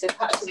community. So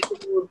perhaps you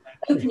can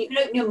open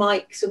your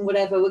mics and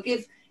whatever. We'll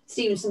give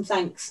Steven some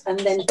thanks, and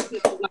then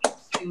people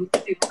will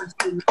do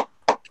questions.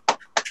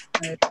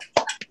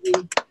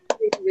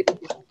 Really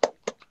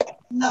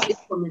lovely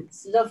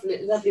comments.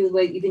 Lovely the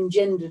way you've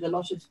engendered a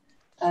lot of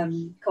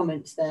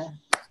comments there.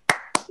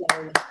 So,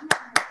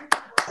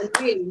 and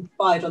really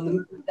inspired on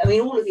them. I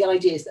mean, all of the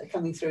ideas that are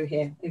coming through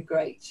here are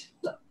great.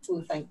 Look, all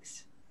the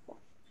thanks.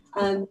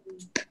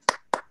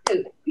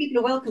 So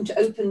people are welcome to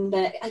open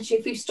their, actually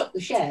if we stop the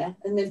share,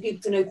 and then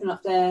people can open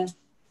up their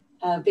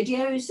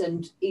videos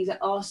and either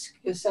ask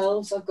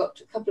yourselves. I've got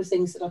a couple of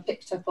things that I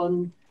picked up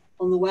on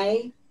the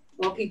way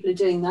while people are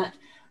doing that.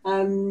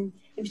 In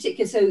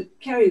particular, so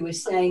Kerry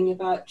was saying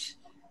about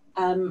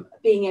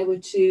being able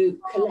to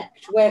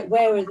collect,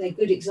 where are there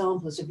good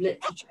examples of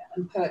literature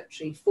and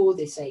poetry for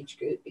this age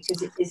group,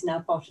 because it is now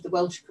part of the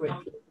Welsh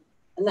curriculum.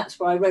 And that's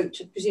where I wrote,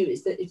 I presume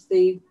it's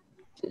the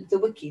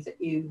wiki that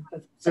you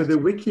have. So the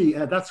wiki,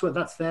 that's what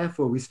that's there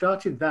for. We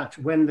started that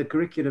when the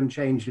curriculum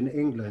changed in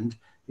England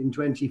in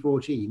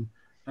 2014.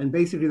 And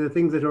basically the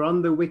things that are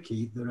on the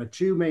wiki, there are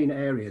two main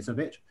areas of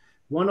it.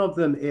 One of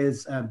them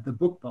is the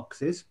book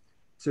boxes.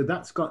 So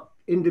that's got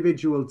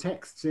individual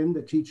texts in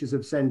that teachers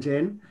have sent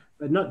in,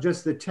 but not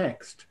just the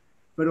text,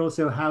 but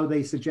also how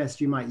they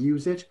suggest you might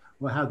use it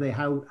or how they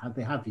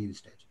have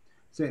used it.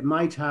 So it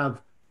might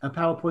have a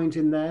PowerPoint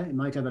in there, it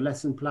might have a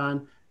lesson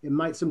plan, it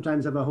might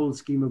sometimes have a whole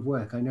scheme of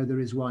work. I know there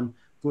is one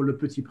for Le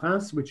Petit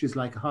Prince, which is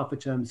like a half a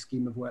term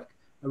scheme of work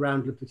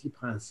around Le Petit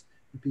Prince,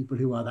 for people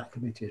who are that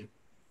committed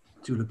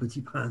to Le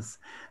Petit Prince.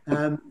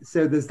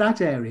 So there's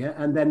that area,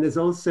 and then there's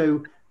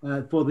also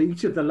for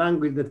each of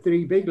the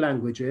 3 big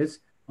languages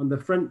on the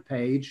front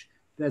page,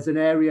 there's an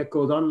area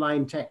called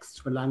online texts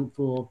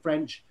for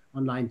French,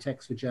 online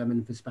text for German,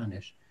 and for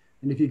Spanish.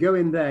 And if you go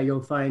in there,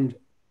 you'll find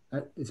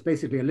it's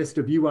basically a list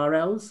of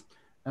URLs,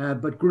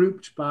 but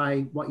grouped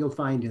by what you'll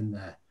find in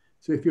there.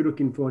 So if you're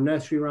looking for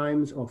nursery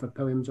rhymes or for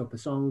poems or for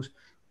songs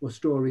or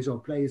stories or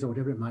plays or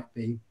whatever it might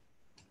be,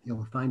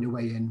 you'll find a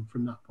way in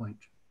from that point.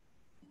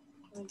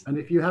 And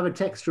if you have a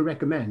text to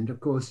recommend, of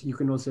course, you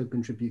can also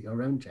contribute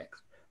your own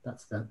text.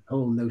 That's the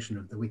whole notion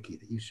of the wiki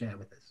that you share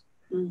with us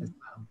as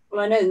well.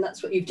 Well, I know, and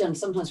that's what you've done.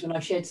 Sometimes when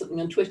I've shared something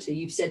on Twitter,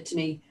 you've said to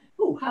me,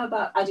 oh, how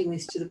about adding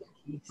this to the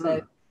wiki?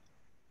 So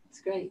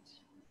it's great.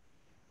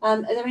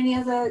 Are there any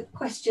other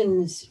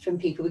questions from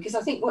people? Because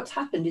I think what's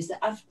happened is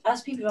that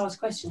as people have asked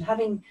questions,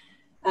 having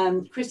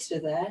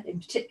Krista there in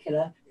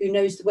particular, who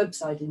knows the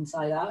website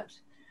inside out,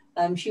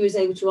 she was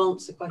able to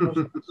answer quite a lot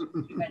of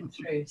questions we went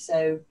through.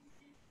 So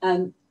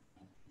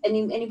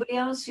anybody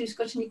else who's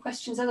got any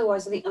questions?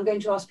 Otherwise, I think I'm going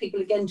to ask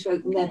people again to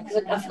open there,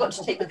 because I forgot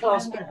to take the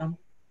class.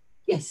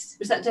 Yes,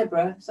 was that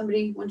Deborah?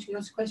 Somebody wanted to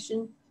ask a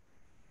question?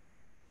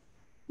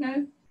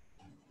 No?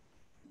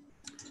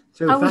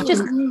 So I was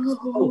just...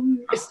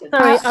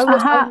 Sorry,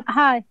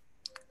 hi.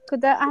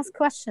 Could I ask a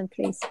question,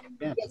 please?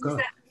 Yeah, yes, is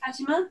that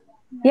Fatima?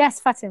 Yes,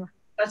 Fatima.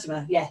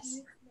 Fatima,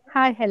 yes.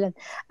 Hi, Helen.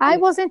 I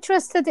was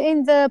interested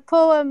in the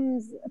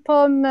poem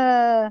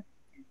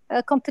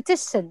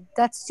competition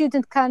that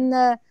students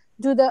can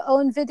do their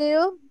own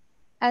video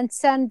and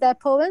send their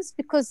poems,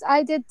 because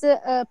I did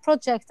a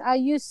project. I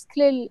used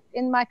CLIL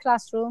in my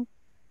classroom,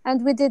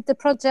 and we did the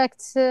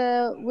project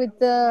with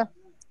the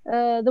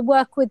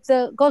work with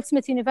the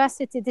Goldsmith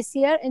University this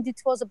year, and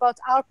it was about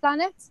our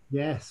planet.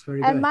 Yes,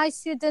 very good. And my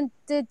student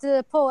did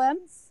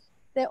poems.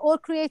 They all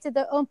created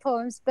their own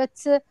poems, but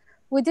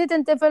we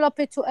didn't develop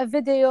it to a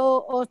video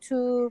or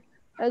to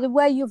the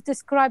way you've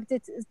described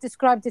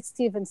it,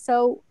 Stephen.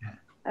 So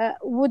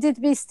would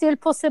it be still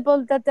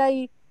possible that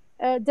they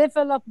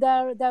develop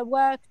their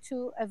work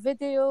to a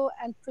video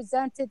and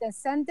present it and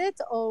send it,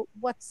 or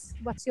what's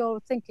your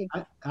thinking?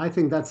 I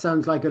think that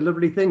sounds like a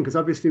lovely thing, because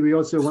obviously we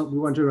also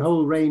want a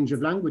whole range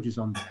of languages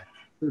on there.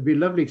 It would be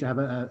lovely to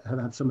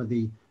have some of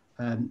the.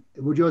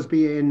 Would yours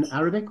be in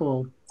Arabic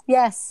or?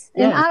 Yes,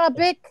 in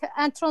Arabic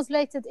and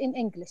translated in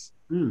English.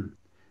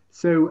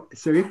 So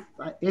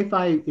if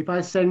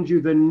I send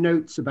you the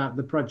notes about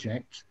the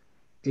project,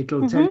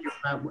 it'll tell you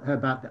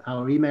about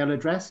our email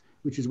address,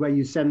 which is where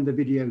you send the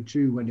video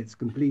to when it's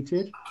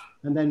completed.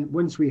 And then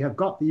once we have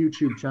got the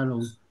YouTube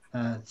channel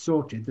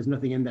sorted, there's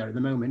nothing in there at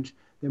the moment,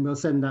 then we'll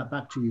send that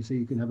back to you so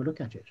you can have a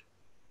look at it.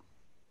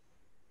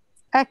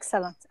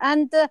 Excellent.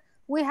 And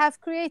we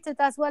have created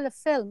as well a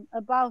film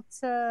about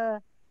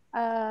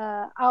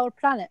our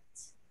planet.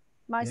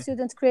 My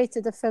students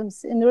created the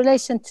films in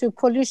relation to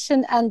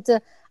pollution and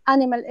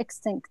animal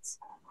extinct,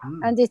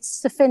 and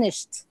it's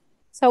finished.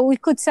 So we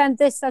could send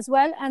this as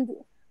well, and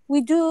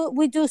we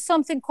do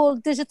something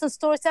called digital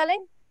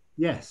storytelling.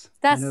 Yes,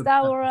 that's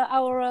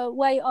our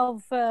way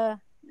of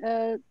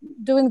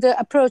doing the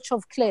approach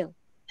of CLIL.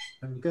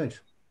 Very good.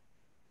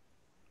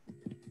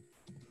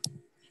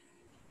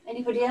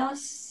 Anybody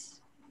else?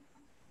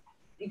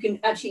 You can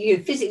actually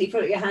physically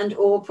put up your hand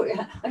or put your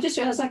hand. I just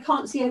realised I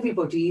can't see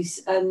everybody's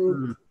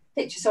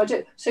picture, so I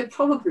don't. So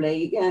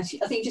probably, I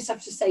think you just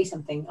have to say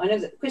something. I know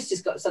that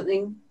Krista's got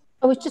something.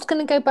 I was just going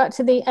to go back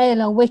to the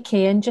ALL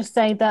wiki and just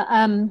say that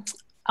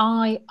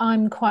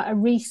I'm quite a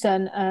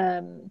recent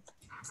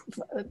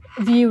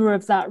viewer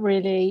of that,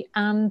 really,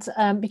 and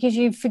because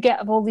you forget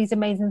of all these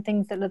amazing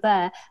things that are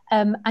there,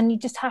 and you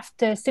just have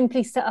to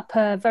simply set up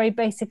a very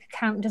basic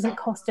account. It doesn't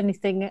cost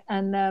anything,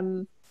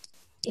 and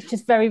it's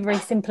just very, very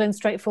simple and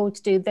straightforward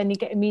to do. Then you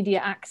get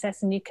immediate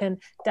access and you can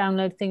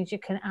download things, you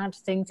can add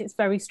things. It's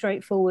very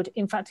straightforward.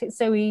 In fact, it's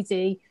so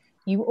easy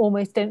you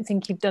almost don't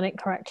think you've done it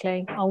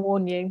correctly. I'll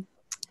warn you.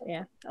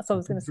 Yeah, that's what I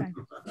was going to say.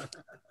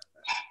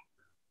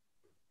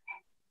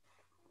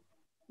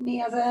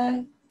 Any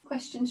other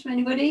questions from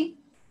anybody?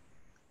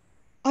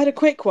 I had a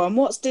quick one.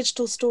 What's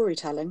digital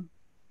storytelling?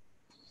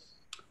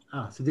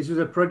 So this was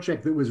a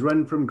project that was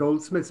run from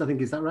Goldsmiths, I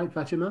think. Is that right,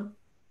 Fatima?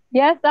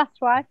 Yes,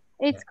 that's right.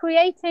 It's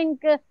creating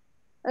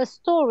a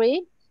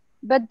story,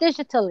 but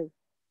digitally.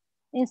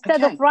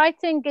 Instead of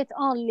writing it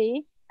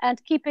only and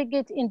keeping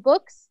it in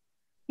books,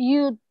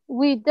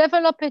 we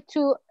develop it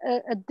to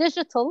a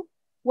digital,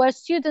 where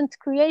students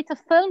create a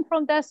film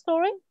from their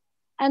story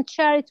and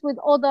share it with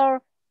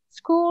other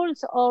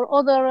schools or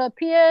other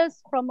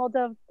peers from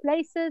other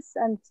places.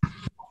 And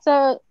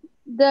so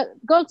the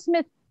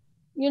Goldsmith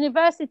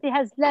University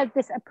has led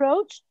this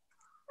approach,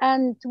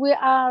 and we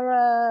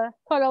are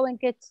following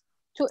it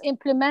to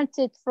implement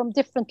it from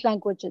different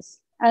languages.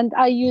 And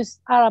I use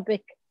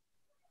Arabic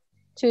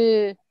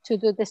to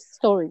do these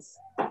stories.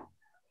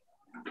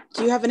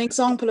 Do you have an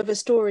example of a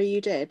story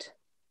you did?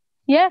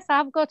 Yes,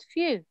 I've got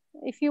few.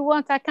 If you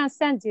want, I can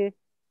send you.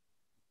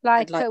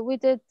 We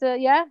did,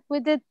 we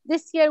did,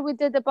 this year we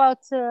did about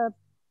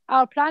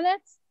our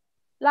planet.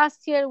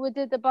 Last year we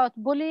did about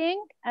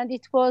bullying, and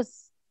it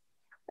was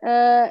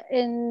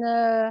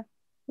in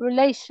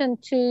relation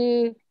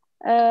to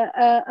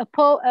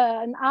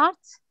an art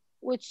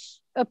which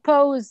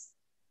oppose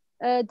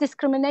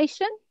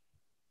discrimination.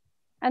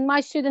 And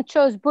my student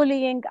chose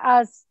bullying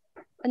as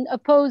an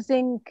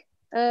opposing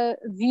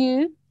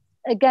view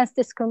against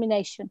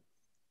discrimination.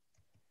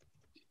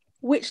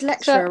 Which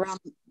lecturer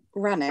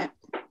ran it?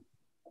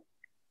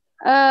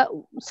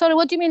 Sorry,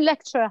 what do you mean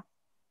lecturer?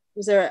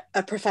 Was there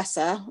a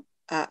professor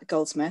at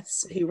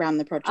Goldsmiths who ran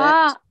the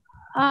project?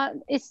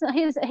 There's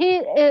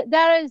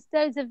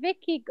a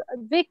Vicky,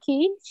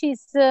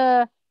 she's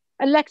a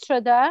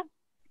lecturer there,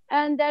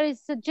 and there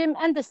is Jim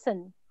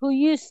Anderson, who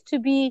used to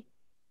be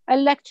a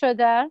lecturer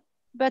there,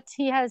 but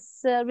he has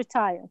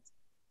retired.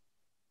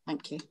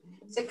 Thank you.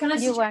 So can I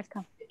You're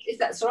welcome. If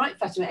that's all right,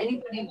 Fatima,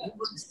 anybody who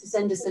wants to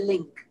send us a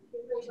link to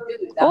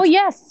do that, oh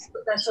yes,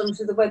 put that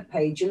onto the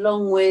webpage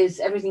along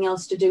with everything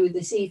else to do with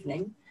this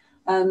evening.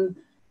 And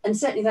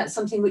certainly that's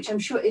something which I'm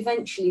sure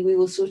eventually we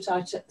will sort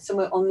out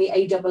somewhere on the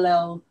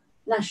ALL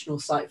national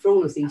site for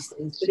all of these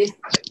things. But if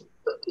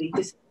quickly,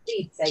 just for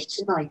speed's sake,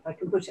 tonight I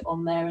can put it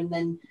on there and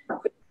then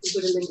quickly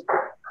put a link to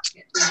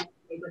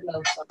the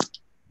ALL site.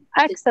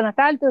 Excellent,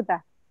 I'll do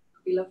that.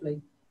 It'd be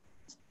lovely.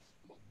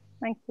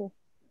 Thank you.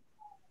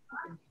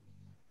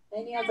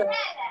 Any other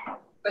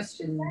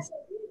questions?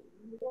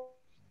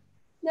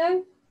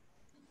 No?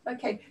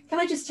 Okay. Can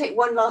I just take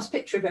one last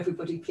picture of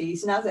everybody,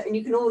 please? Now that, and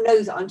you can all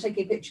know that I'm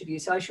taking a picture of you,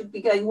 so I should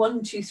be going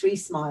 1, 2, 3,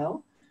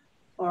 smile.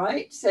 All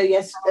right. So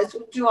yes, let's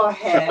do our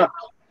hair.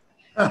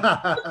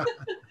 I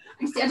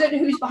don't know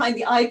who's behind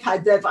the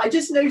iPad there, but I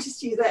just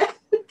noticed you there.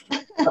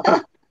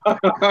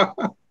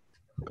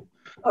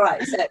 All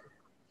right. So,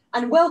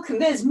 and welcome.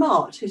 There's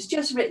Mart, who's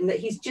just written that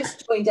he's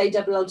just joined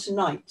ALL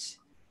tonight.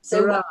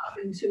 So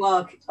welcome to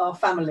our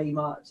family,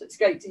 Mart. It's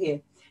great to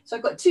hear. So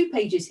I've got 2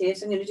 pages here,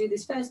 so I'm going to do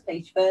this first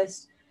page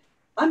first.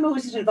 I'm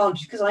always at an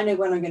advantage because I know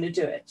when I'm going to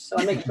do it, so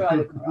I make sure I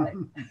look all right.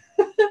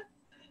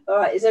 All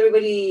right, is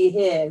everybody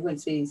here?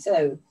 Once we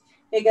so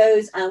here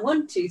goes, and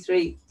 1, 2,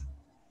 3.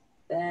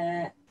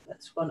 There,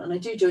 that's one, and I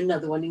do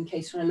another one in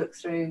case when I look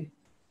through.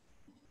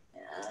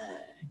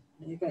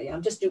 There you go. Yeah,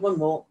 I'll just do one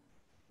more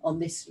on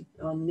this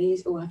on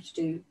these. Oh, I have to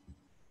do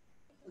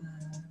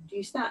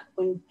use that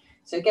one.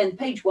 So again,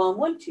 page 1,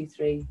 1, 2,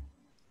 3.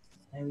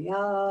 There we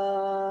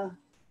are.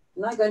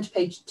 Now going to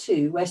page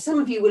 2, where some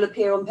of you will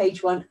appear on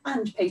page 1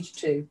 and page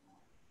 2.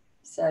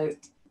 So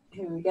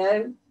here we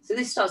go. So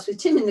this starts with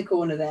Tim in the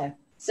corner there.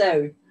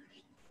 So,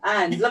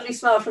 and lovely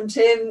smile from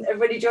Tim.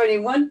 Everybody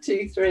joining. 1,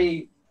 2,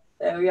 3.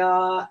 There we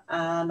are.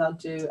 And I'll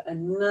do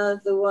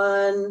another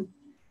one.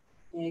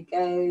 Here it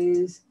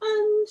goes.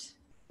 And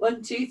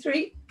 1, 2,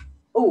 3.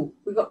 Oh,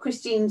 we've got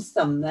Christine's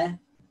thumb there.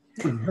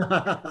 1,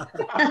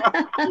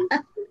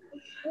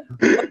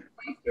 2,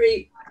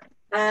 3.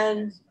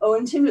 And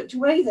and Tim looked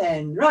away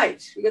then.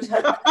 Right, we got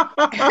to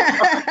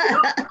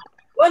have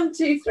 1,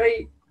 2,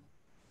 3.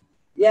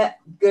 Yeah,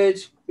 good.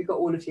 We got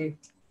all of you.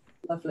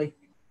 Lovely.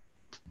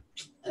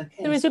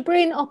 Okay. There is a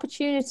brilliant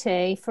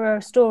opportunity for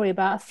a story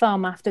about a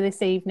thumb after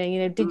this evening.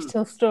 You know,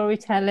 digital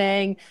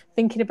storytelling,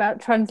 thinking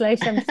about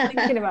translation. I'm just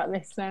thinking about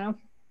this now.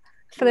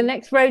 For the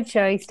next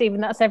roadshow,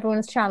 Stephen, that's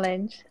everyone's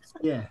challenge.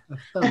 Yeah, a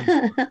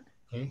thumb.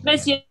 Okay.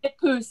 Monsieur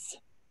Pouce.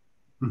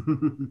 I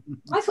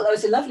thought that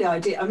was a lovely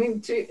idea. I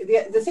mean,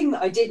 the thing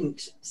that I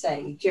didn't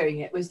say during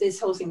it was this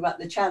whole thing about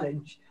the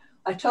challenge.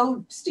 I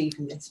told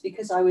Stephen this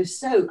because I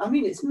was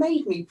it's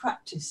made me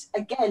practice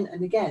again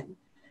and again,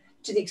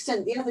 to the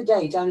extent the other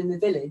day down in the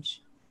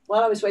village,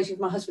 while I was waiting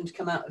for my husband to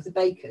come out of the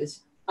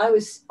baker's, I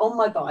was on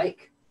my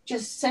bike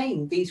just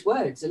saying these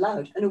words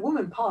aloud, and a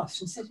woman passed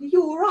and said, "Are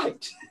you all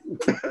right?"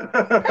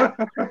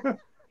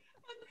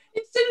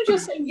 Instead of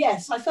just saying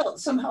yes, I felt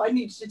somehow I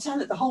needed to tell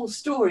her the whole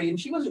story, and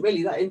she wasn't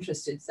really that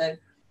interested. So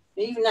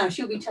even now,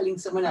 she'll be telling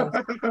someone else.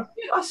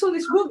 I saw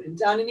this woman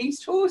down in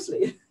East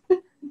Horsley.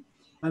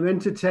 I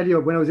meant to tell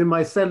you, when I was in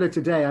my cellar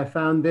today, I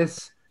found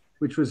this,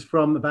 which was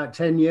from about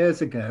 10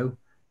 years ago.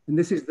 And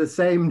this is the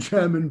same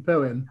German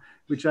poem,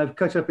 which I've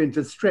cut up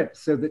into strips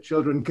so that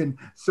children can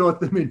sort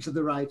them into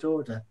the right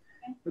order.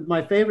 But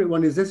my favorite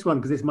one is this one,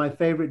 because it's my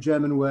favorite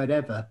German word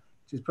ever,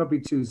 which is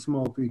probably too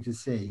small for you to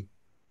see.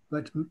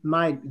 But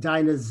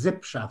deine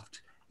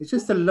Sippschaft, it's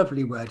just a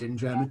lovely word in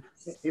German.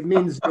 It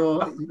means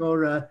your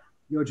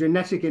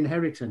genetic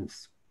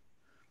inheritance.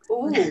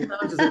 Oh,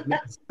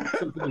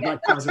 something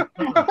like that.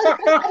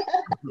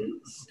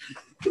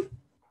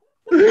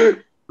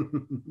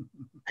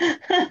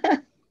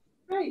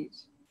 Great,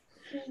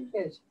 very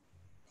good.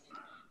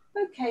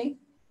 Okay,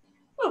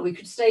 well, we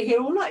could stay here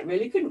all night,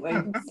 really, couldn't we?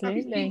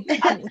 Absolutely.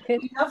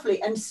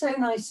 Lovely, and so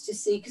nice to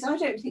see, because I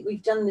don't think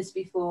we've done this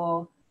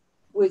before,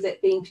 with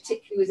it being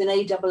particularly with an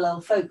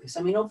ALL focus.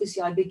 I mean,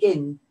 obviously I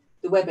begin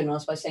the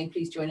webinars by saying,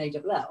 please join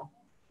ALL.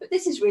 But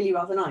this is really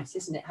rather nice,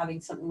 isn't it?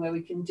 Having something where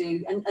we can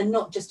do, and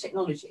not just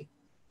technology.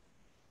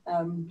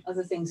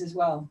 other things as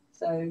well.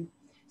 So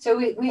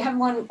we have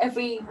one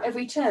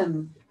every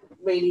term,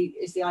 really,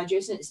 is the idea,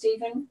 isn't it,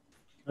 Stephen?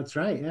 That's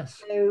right,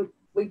 yes. So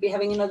we'd be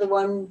having another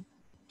one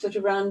sort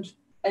of around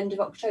end of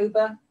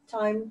October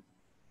time.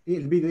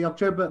 It'll be the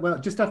October, well,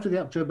 just after the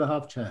October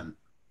half term.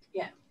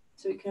 Yeah,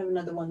 so we can have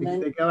another one then.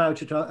 They go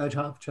out at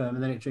half term,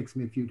 and then it takes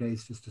me a few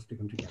days just to stick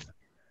them together.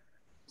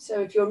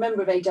 So if you're a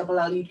member of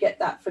ALL, you'd get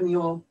that from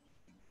your,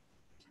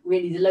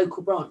 really the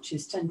local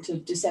branches tend to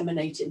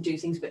disseminate it and do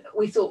things. But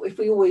we thought if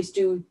we always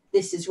do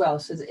this as well,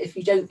 so that if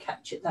you don't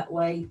catch it that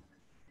way,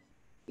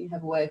 you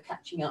have a way of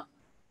catching up.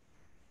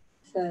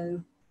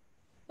 So,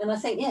 and I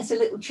think, yes, a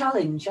little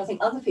challenge. I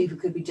think other people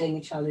could be doing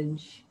a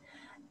challenge.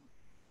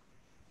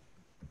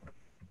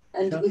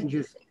 And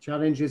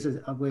challenges,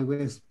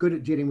 we're good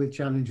at dealing with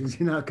challenges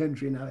in our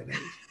country nowadays.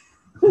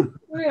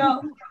 We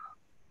are.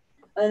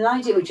 An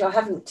idea which I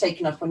haven't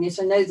taken up on yet,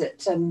 I know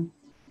that,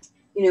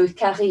 you know, with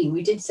Karine,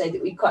 we did say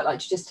that we'd quite like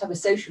to just have a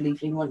social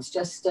evening once,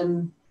 just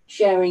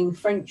sharing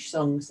French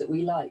songs that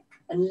we like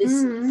and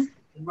listen.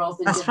 Rather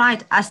than That's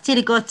right. I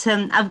still got,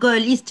 I've got a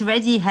list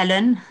ready,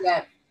 Helen.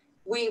 Yeah,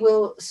 we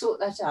will sort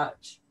that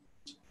out.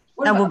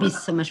 That will be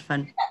so much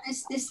fun.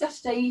 This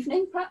Saturday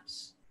evening,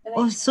 perhaps?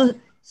 Oh, so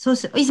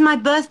it's my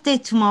birthday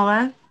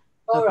tomorrow.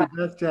 All right. Happy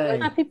birthday.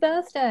 Happy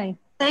birthday.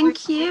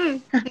 Thank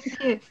you.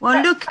 Thank you.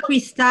 Well, look,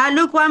 Krista,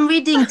 look what I'm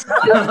reading.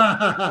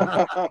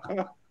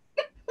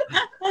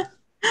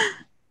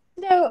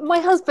 No, my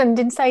husband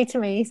did say to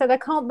me, he said, I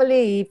can't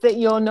believe that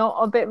you're not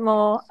a bit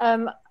more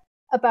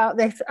about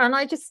this. And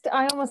I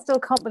almost still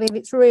can't believe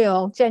it's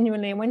real,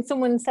 genuinely. And when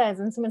someone says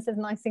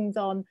nice things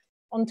on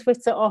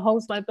Twitter or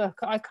holds my book,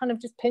 I kind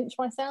of just pinch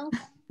myself.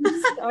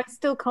 I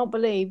still can't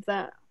believe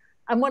that.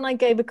 And when I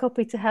gave a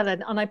copy to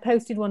Helen and I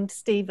posted one to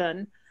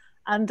Stephen,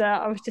 and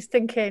I was just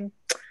thinking,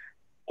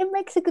 it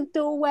makes a good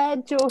door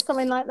wedge or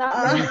something like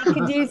that. Maybe you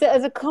could use it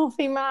as a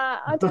coffee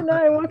mat. I don't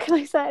know. What can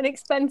I say? An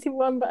expensive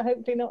one, but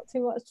hopefully not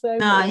too much. So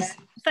nice.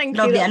 Thank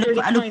lovely.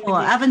 you. I look for.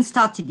 I haven't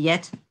started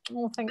yet.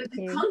 Oh, thank you.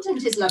 The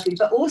content is lovely,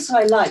 but also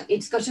I like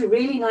it's got a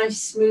really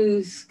nice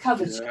smooth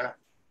cover. Yeah.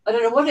 I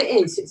don't know what it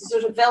is. It's a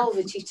sort of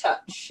velvety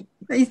touch.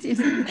 Really,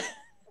 really.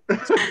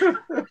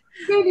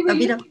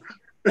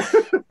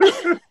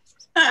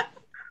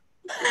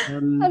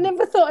 I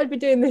never thought I'd be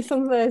doing this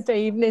on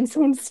Thursday evening.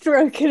 Someone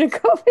stroking a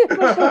copy of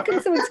my book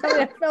and someone telling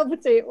me how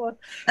velvety it was.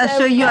 I'll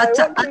show you are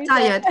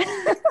tired.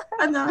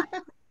 I know.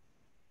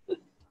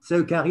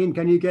 So, Karine,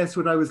 can you guess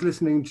what I was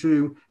listening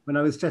to when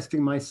I was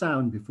testing my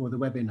sound before the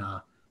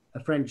webinar?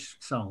 A French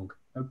song,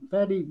 a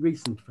fairly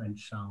recent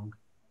French song.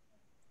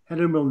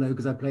 Helen will know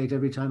because I play it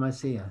every time I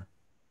see her.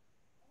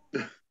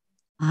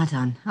 Hold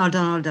on.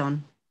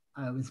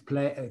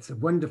 It's a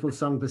wonderful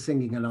song for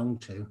singing along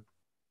to.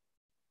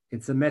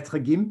 It's a Maître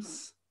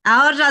Gims.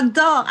 Oh,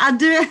 j'adore.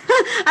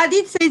 I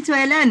did say to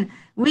Helen,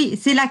 oui,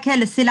 c'est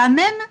laquelle? C'est la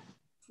même?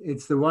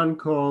 It's the one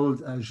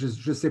called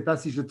Je sais pas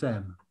si je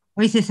t'aime.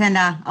 Oui, c'est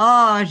celle-là.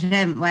 Oh,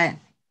 j'aime, ouais.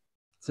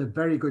 It's a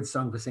very good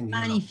song for singing.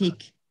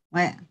 Magnifique,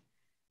 ouais.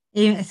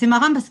 Et c'est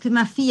marrant parce que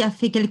ma fille a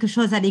fait quelque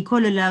chose à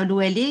l'école là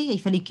où elle est.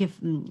 Il fallait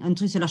un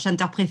truc sur leur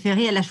chanteur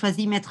préféré. Elle a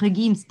choisi Maître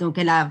Gims, donc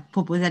elle a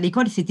proposé à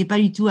l'école. C'était pas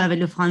du tout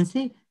avec le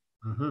français.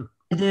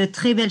 De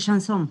très belles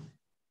chansons.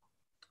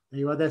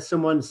 There's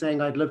someone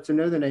saying, I'd love to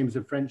know the names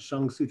of French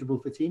songs suitable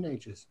for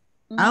teenagers.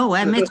 Ah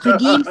ouais, Maître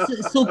Gims,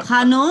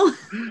 soprano.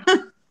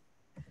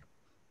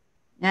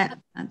 Yeah.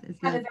 We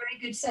had a very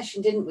good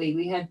session, didn't we?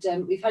 We've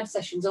had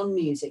sessions on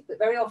music, but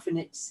very often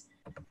it's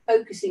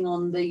focusing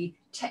on the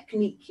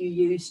technique you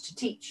use to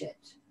teach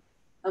it.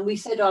 And we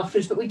said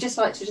afterwards, but we just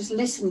like to just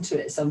listen to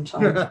it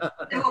sometimes.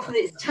 So often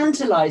it's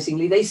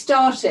tantalizingly, they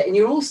start it and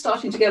you're all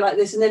starting to go like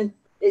this and then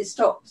it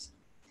stops.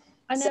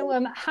 I know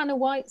Hannah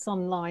White's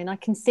online. I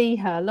can see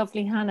her,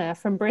 lovely Hannah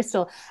from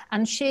Bristol.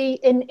 And she,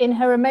 in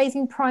her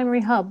amazing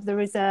primary hub, there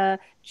is a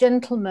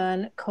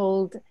gentleman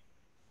called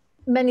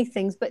many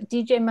things, but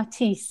DJ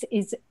Matisse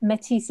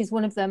is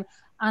one of them.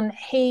 And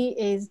he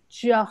is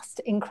just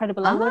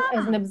incredible. I went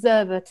as an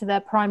observer to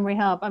their primary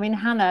hub. I mean,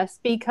 Hannah,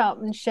 speak up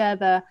and share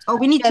the... Oh,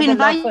 we need to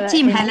invite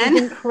him, Helen.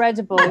 He's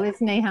incredible,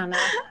 isn't he, Hannah?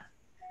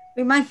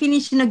 We might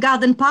finish in a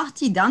garden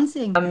party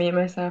dancing. I mute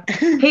myself.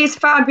 He's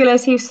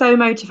fabulous. He's so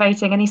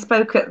motivating, and he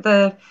spoke at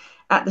the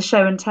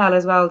show and tell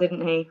as well,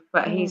 didn't he?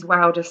 But he's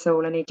wowed us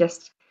all, and he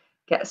just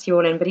gets you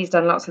all in. But he's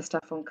done lots of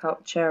stuff on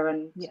culture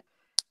and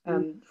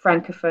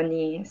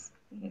francophonie.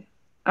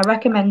 I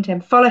recommend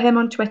him. Follow him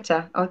on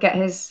Twitter. I'll get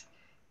his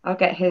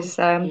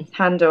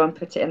handle and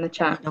put it in the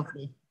chat.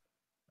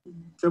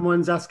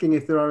 Someone's asking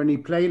if there are any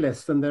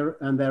playlists, and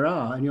there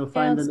are, and you'll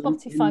find them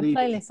Spotify in the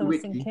playlist. I was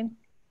wiki. thinking.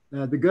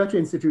 The Goethe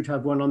Institute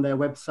have one on their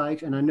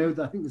website, and I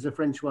think there's a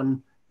French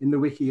one in the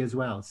wiki as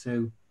well,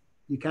 so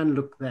you can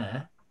look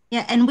there.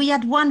 Yeah, and we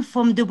had one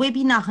from the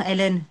webinar,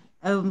 Helen.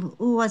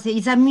 Who was it?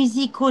 Is that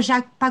Musico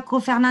Jacques Paco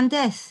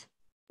Fernandez?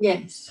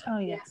 Yes. Oh,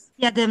 yes.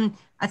 Yeah,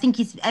 I think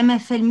it's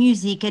MFL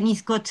Music, and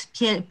he's got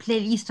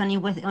playlist on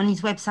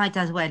his website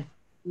as well.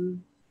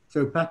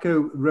 So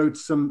Paco wrote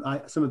some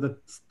of the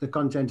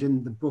content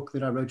in the book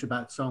that I wrote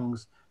about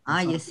songs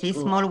Ah, you see,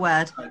 small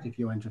word. If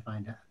you want to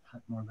find out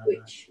more about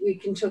which we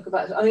can talk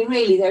about. I mean,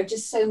 really, there are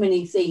just so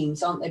many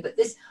themes, aren't there? But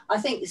this, I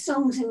think,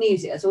 songs and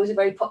music is always a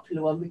very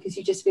popular one because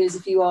you just feel as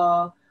if you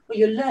are, well,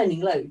 you're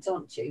learning loads,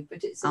 aren't you?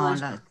 But it's a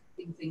nice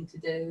thing to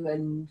do,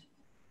 and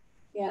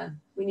yeah,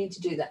 we need to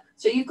do that.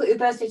 So you've got your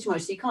birthday tomorrow,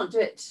 so you can't do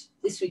it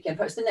this weekend.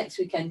 Perhaps the next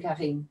weekend,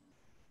 Karine.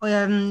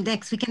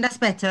 Next weekend, that's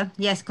better.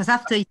 Yes, because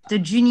after it's the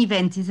June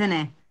event, isn't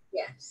it?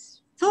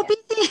 Yes. So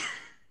busy.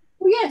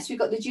 Well, yes, we've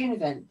got the June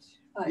event.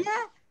 Right.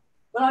 Yeah.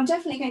 Well, I've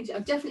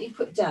definitely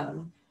put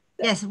down.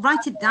 Yes,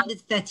 write it down.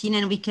 It's 13,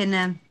 and we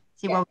can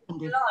see what we can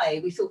do.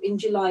 July, we thought in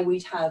July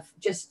we'd have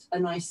just a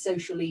nice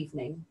social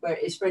evening where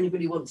it is for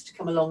anybody who wants to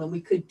come along, and we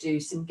could do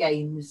some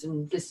games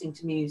and listening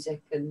to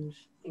music and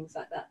things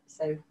like that.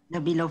 So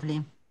that'd be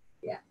lovely.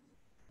 Yeah,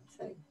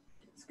 so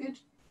it's good.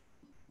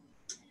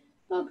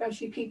 Oh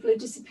gosh, you people are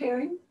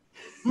disappearing.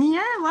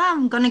 Yeah, well,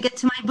 I'm gonna get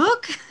to my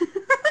book.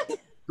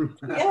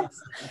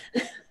 Yes.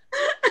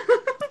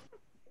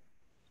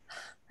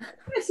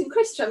 Yes, and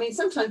Krista, I mean,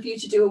 sometime for you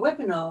to do a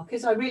webinar,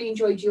 because I really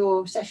enjoyed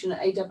your session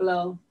at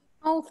ALL.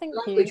 Oh, thank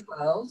Language you.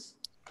 World.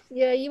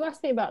 Yeah, you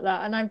asked me about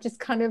that, and I've just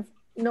kind of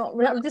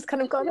I'm just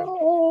kind of gone,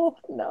 oh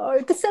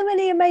no, there's so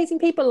many amazing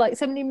people, like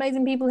so many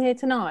amazing people here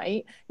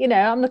tonight. You know,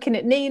 I'm looking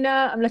at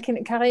Nina, I'm looking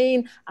at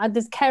Karine,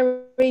 there's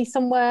Kerry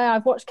somewhere.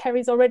 I've watched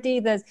Kerry's already.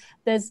 There's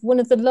one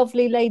of the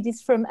lovely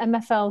ladies from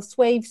MFL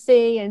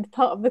Swavesea and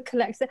part of the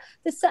collection.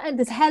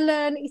 There's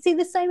Helen. You see,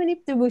 there's so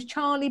many. There was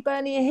Charlie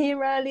Bernier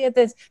here earlier.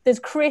 There's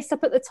Chris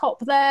up at the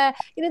top there.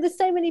 You know, there's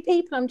so many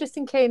people. I'm just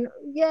thinking,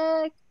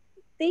 yeah,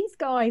 these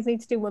guys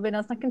need to do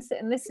webinars. I can sit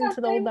and listen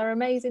to all their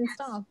amazing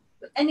stuff.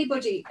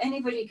 Anybody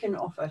can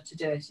offer to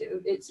do it.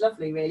 It's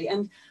lovely, really,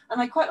 and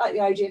I quite like the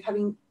idea of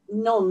having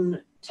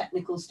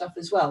non-technical stuff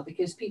as well,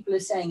 because people are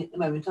saying at the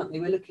moment, aren't they,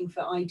 we're looking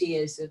for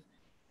ideas of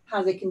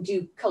how they can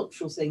do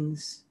cultural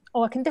things.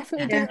 Oh, I can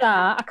definitely do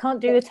that. I can't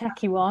do a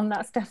techie one.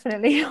 That's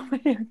definitely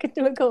I could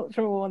do a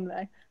cultural one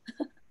though.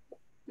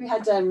 We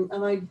had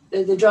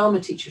the drama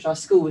teacher at our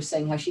school was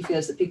saying how she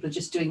feels that people are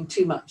just doing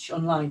too much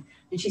online,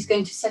 and she's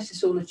going to set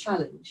us all a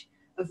challenge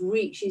of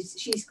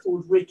she's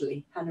called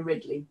Ridley, Hannah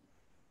Ridley.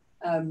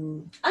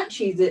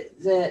 Actually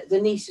the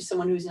niece of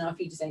someone who was in our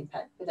Feed Design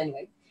Pet, but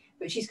anyway,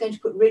 but she's going to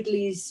put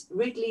Ridley's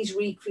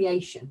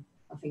recreation,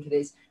 I think it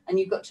is, and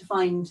you've got to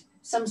find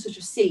some sort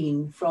of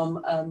scene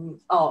from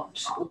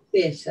art or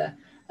theatre,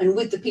 and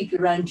with the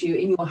people around you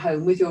in your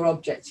home with your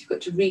objects, you've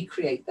got to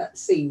recreate that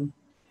scene.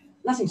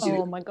 Nothing to do.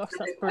 Oh my gosh,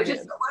 that's brilliant. I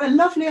just thought, what a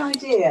lovely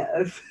idea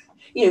of,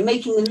 you know,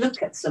 making them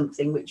look at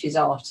something which is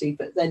arty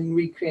but then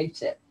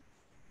recreate it.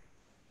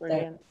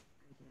 Brilliant. So,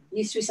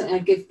 used to be something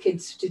I'd give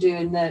kids to do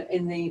in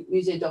the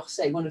Musée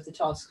d'Orsay. One of the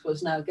tasks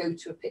was now go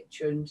to a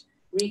picture and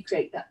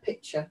recreate that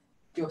picture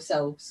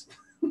yourselves.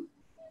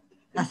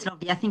 That's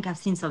lovely. I think I've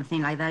seen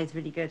something like that. It's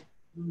really good.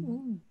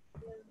 Mm.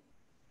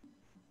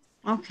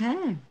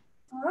 Okay.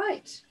 All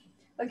right.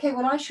 Okay,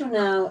 well, I shall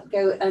now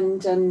go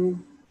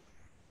and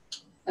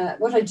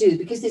what I do,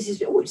 because this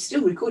is, it's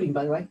still recording,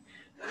 by the way.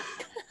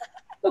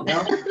 Oh,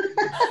 well.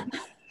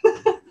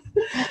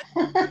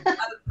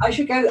 I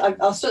should go,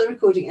 I'll start the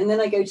recording and then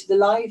I go to the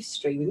live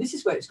stream, and this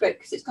is where it's great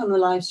because it's gone on the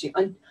live stream.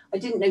 I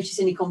didn't notice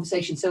any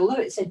conversation, so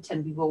although it said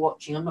 10 people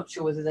watching, I'm not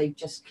sure whether they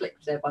just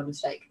clicked there by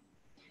mistake.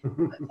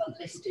 It's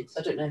unlisted, so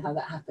I don't know how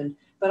that happened,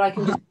 but I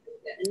can just do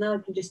it, and now I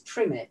can just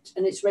trim it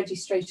and it's ready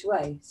straight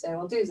away. So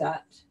I'll do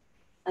that,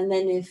 and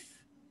then if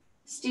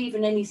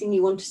Stephen, anything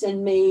you want to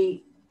send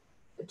me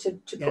to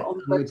put on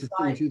the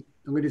website.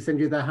 I'm going to send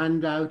you the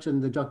handout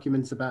and the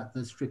documents about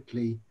the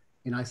Strictly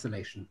in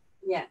Isolation.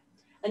 Yeah,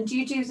 and do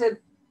you do the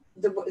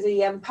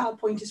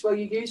PowerPoint as well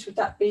you use? Would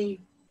that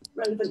be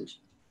relevant?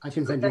 I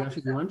can send you that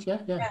if you want. Yeah.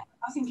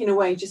 I think in a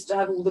way just to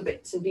have all the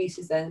bits and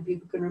pieces there and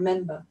people can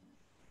remember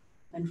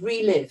and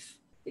relive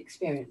the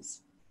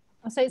experience.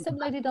 So it's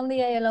uploaded on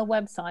the ALL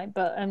website,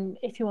 but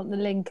if you want the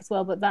link as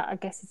well, but that I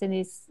guess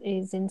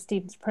is in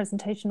Stephen's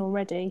presentation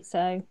already.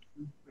 So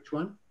which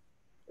one?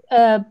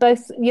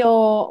 Both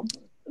your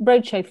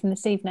roadshow from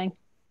this evening.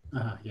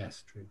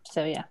 Yes, true.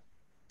 So yeah.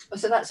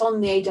 So that's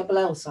on the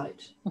ALL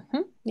site.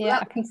 Mm-hmm. Yeah, well,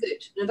 that'd be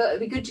good. It'd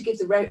be good to give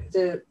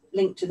the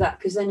link to that,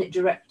 because then it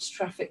directs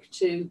traffic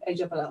to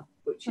ALL,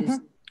 which is.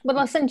 Well,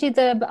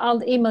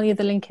 I'll email you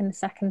the link in a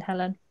second,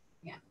 Helen.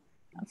 Yeah,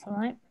 that's all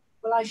right.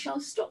 Well, I shall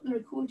stop the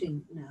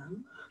recording now.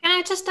 Can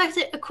I just ask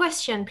a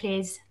question,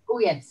 please? Oh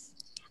yes.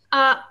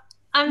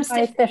 I'm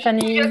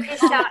Stephanie.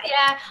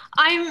 Yeah,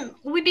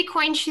 would be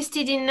quite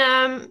interested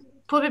in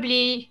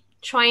probably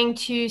trying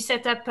to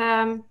set up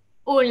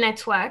all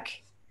network,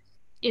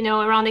 you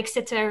know, around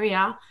Exeter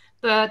area,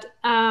 but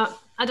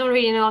I don't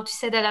really know how to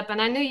set that up.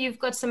 And I know you've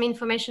got some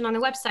information on the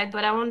website,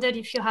 but I wondered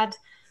if you had,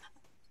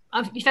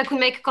 if I could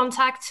make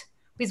contact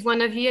with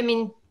one of you. I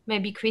mean,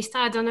 maybe Krista,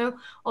 I don't know,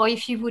 or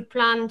if you would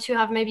plan to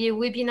have maybe a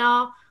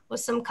webinar or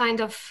some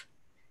kind of,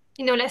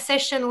 you know, like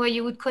session where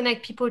you would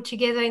connect people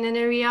together in an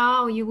area,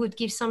 or you would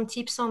give some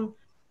tips on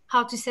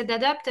how to set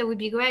that up. That would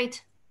be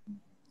great.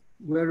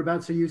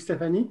 Whereabouts are you,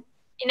 Stephanie?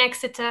 In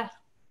Exeter.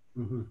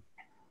 Mm-hmm.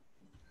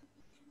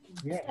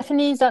 Yeah.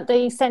 Stephanie's at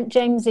the St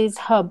James's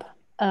hub,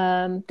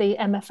 the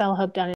MFL hub down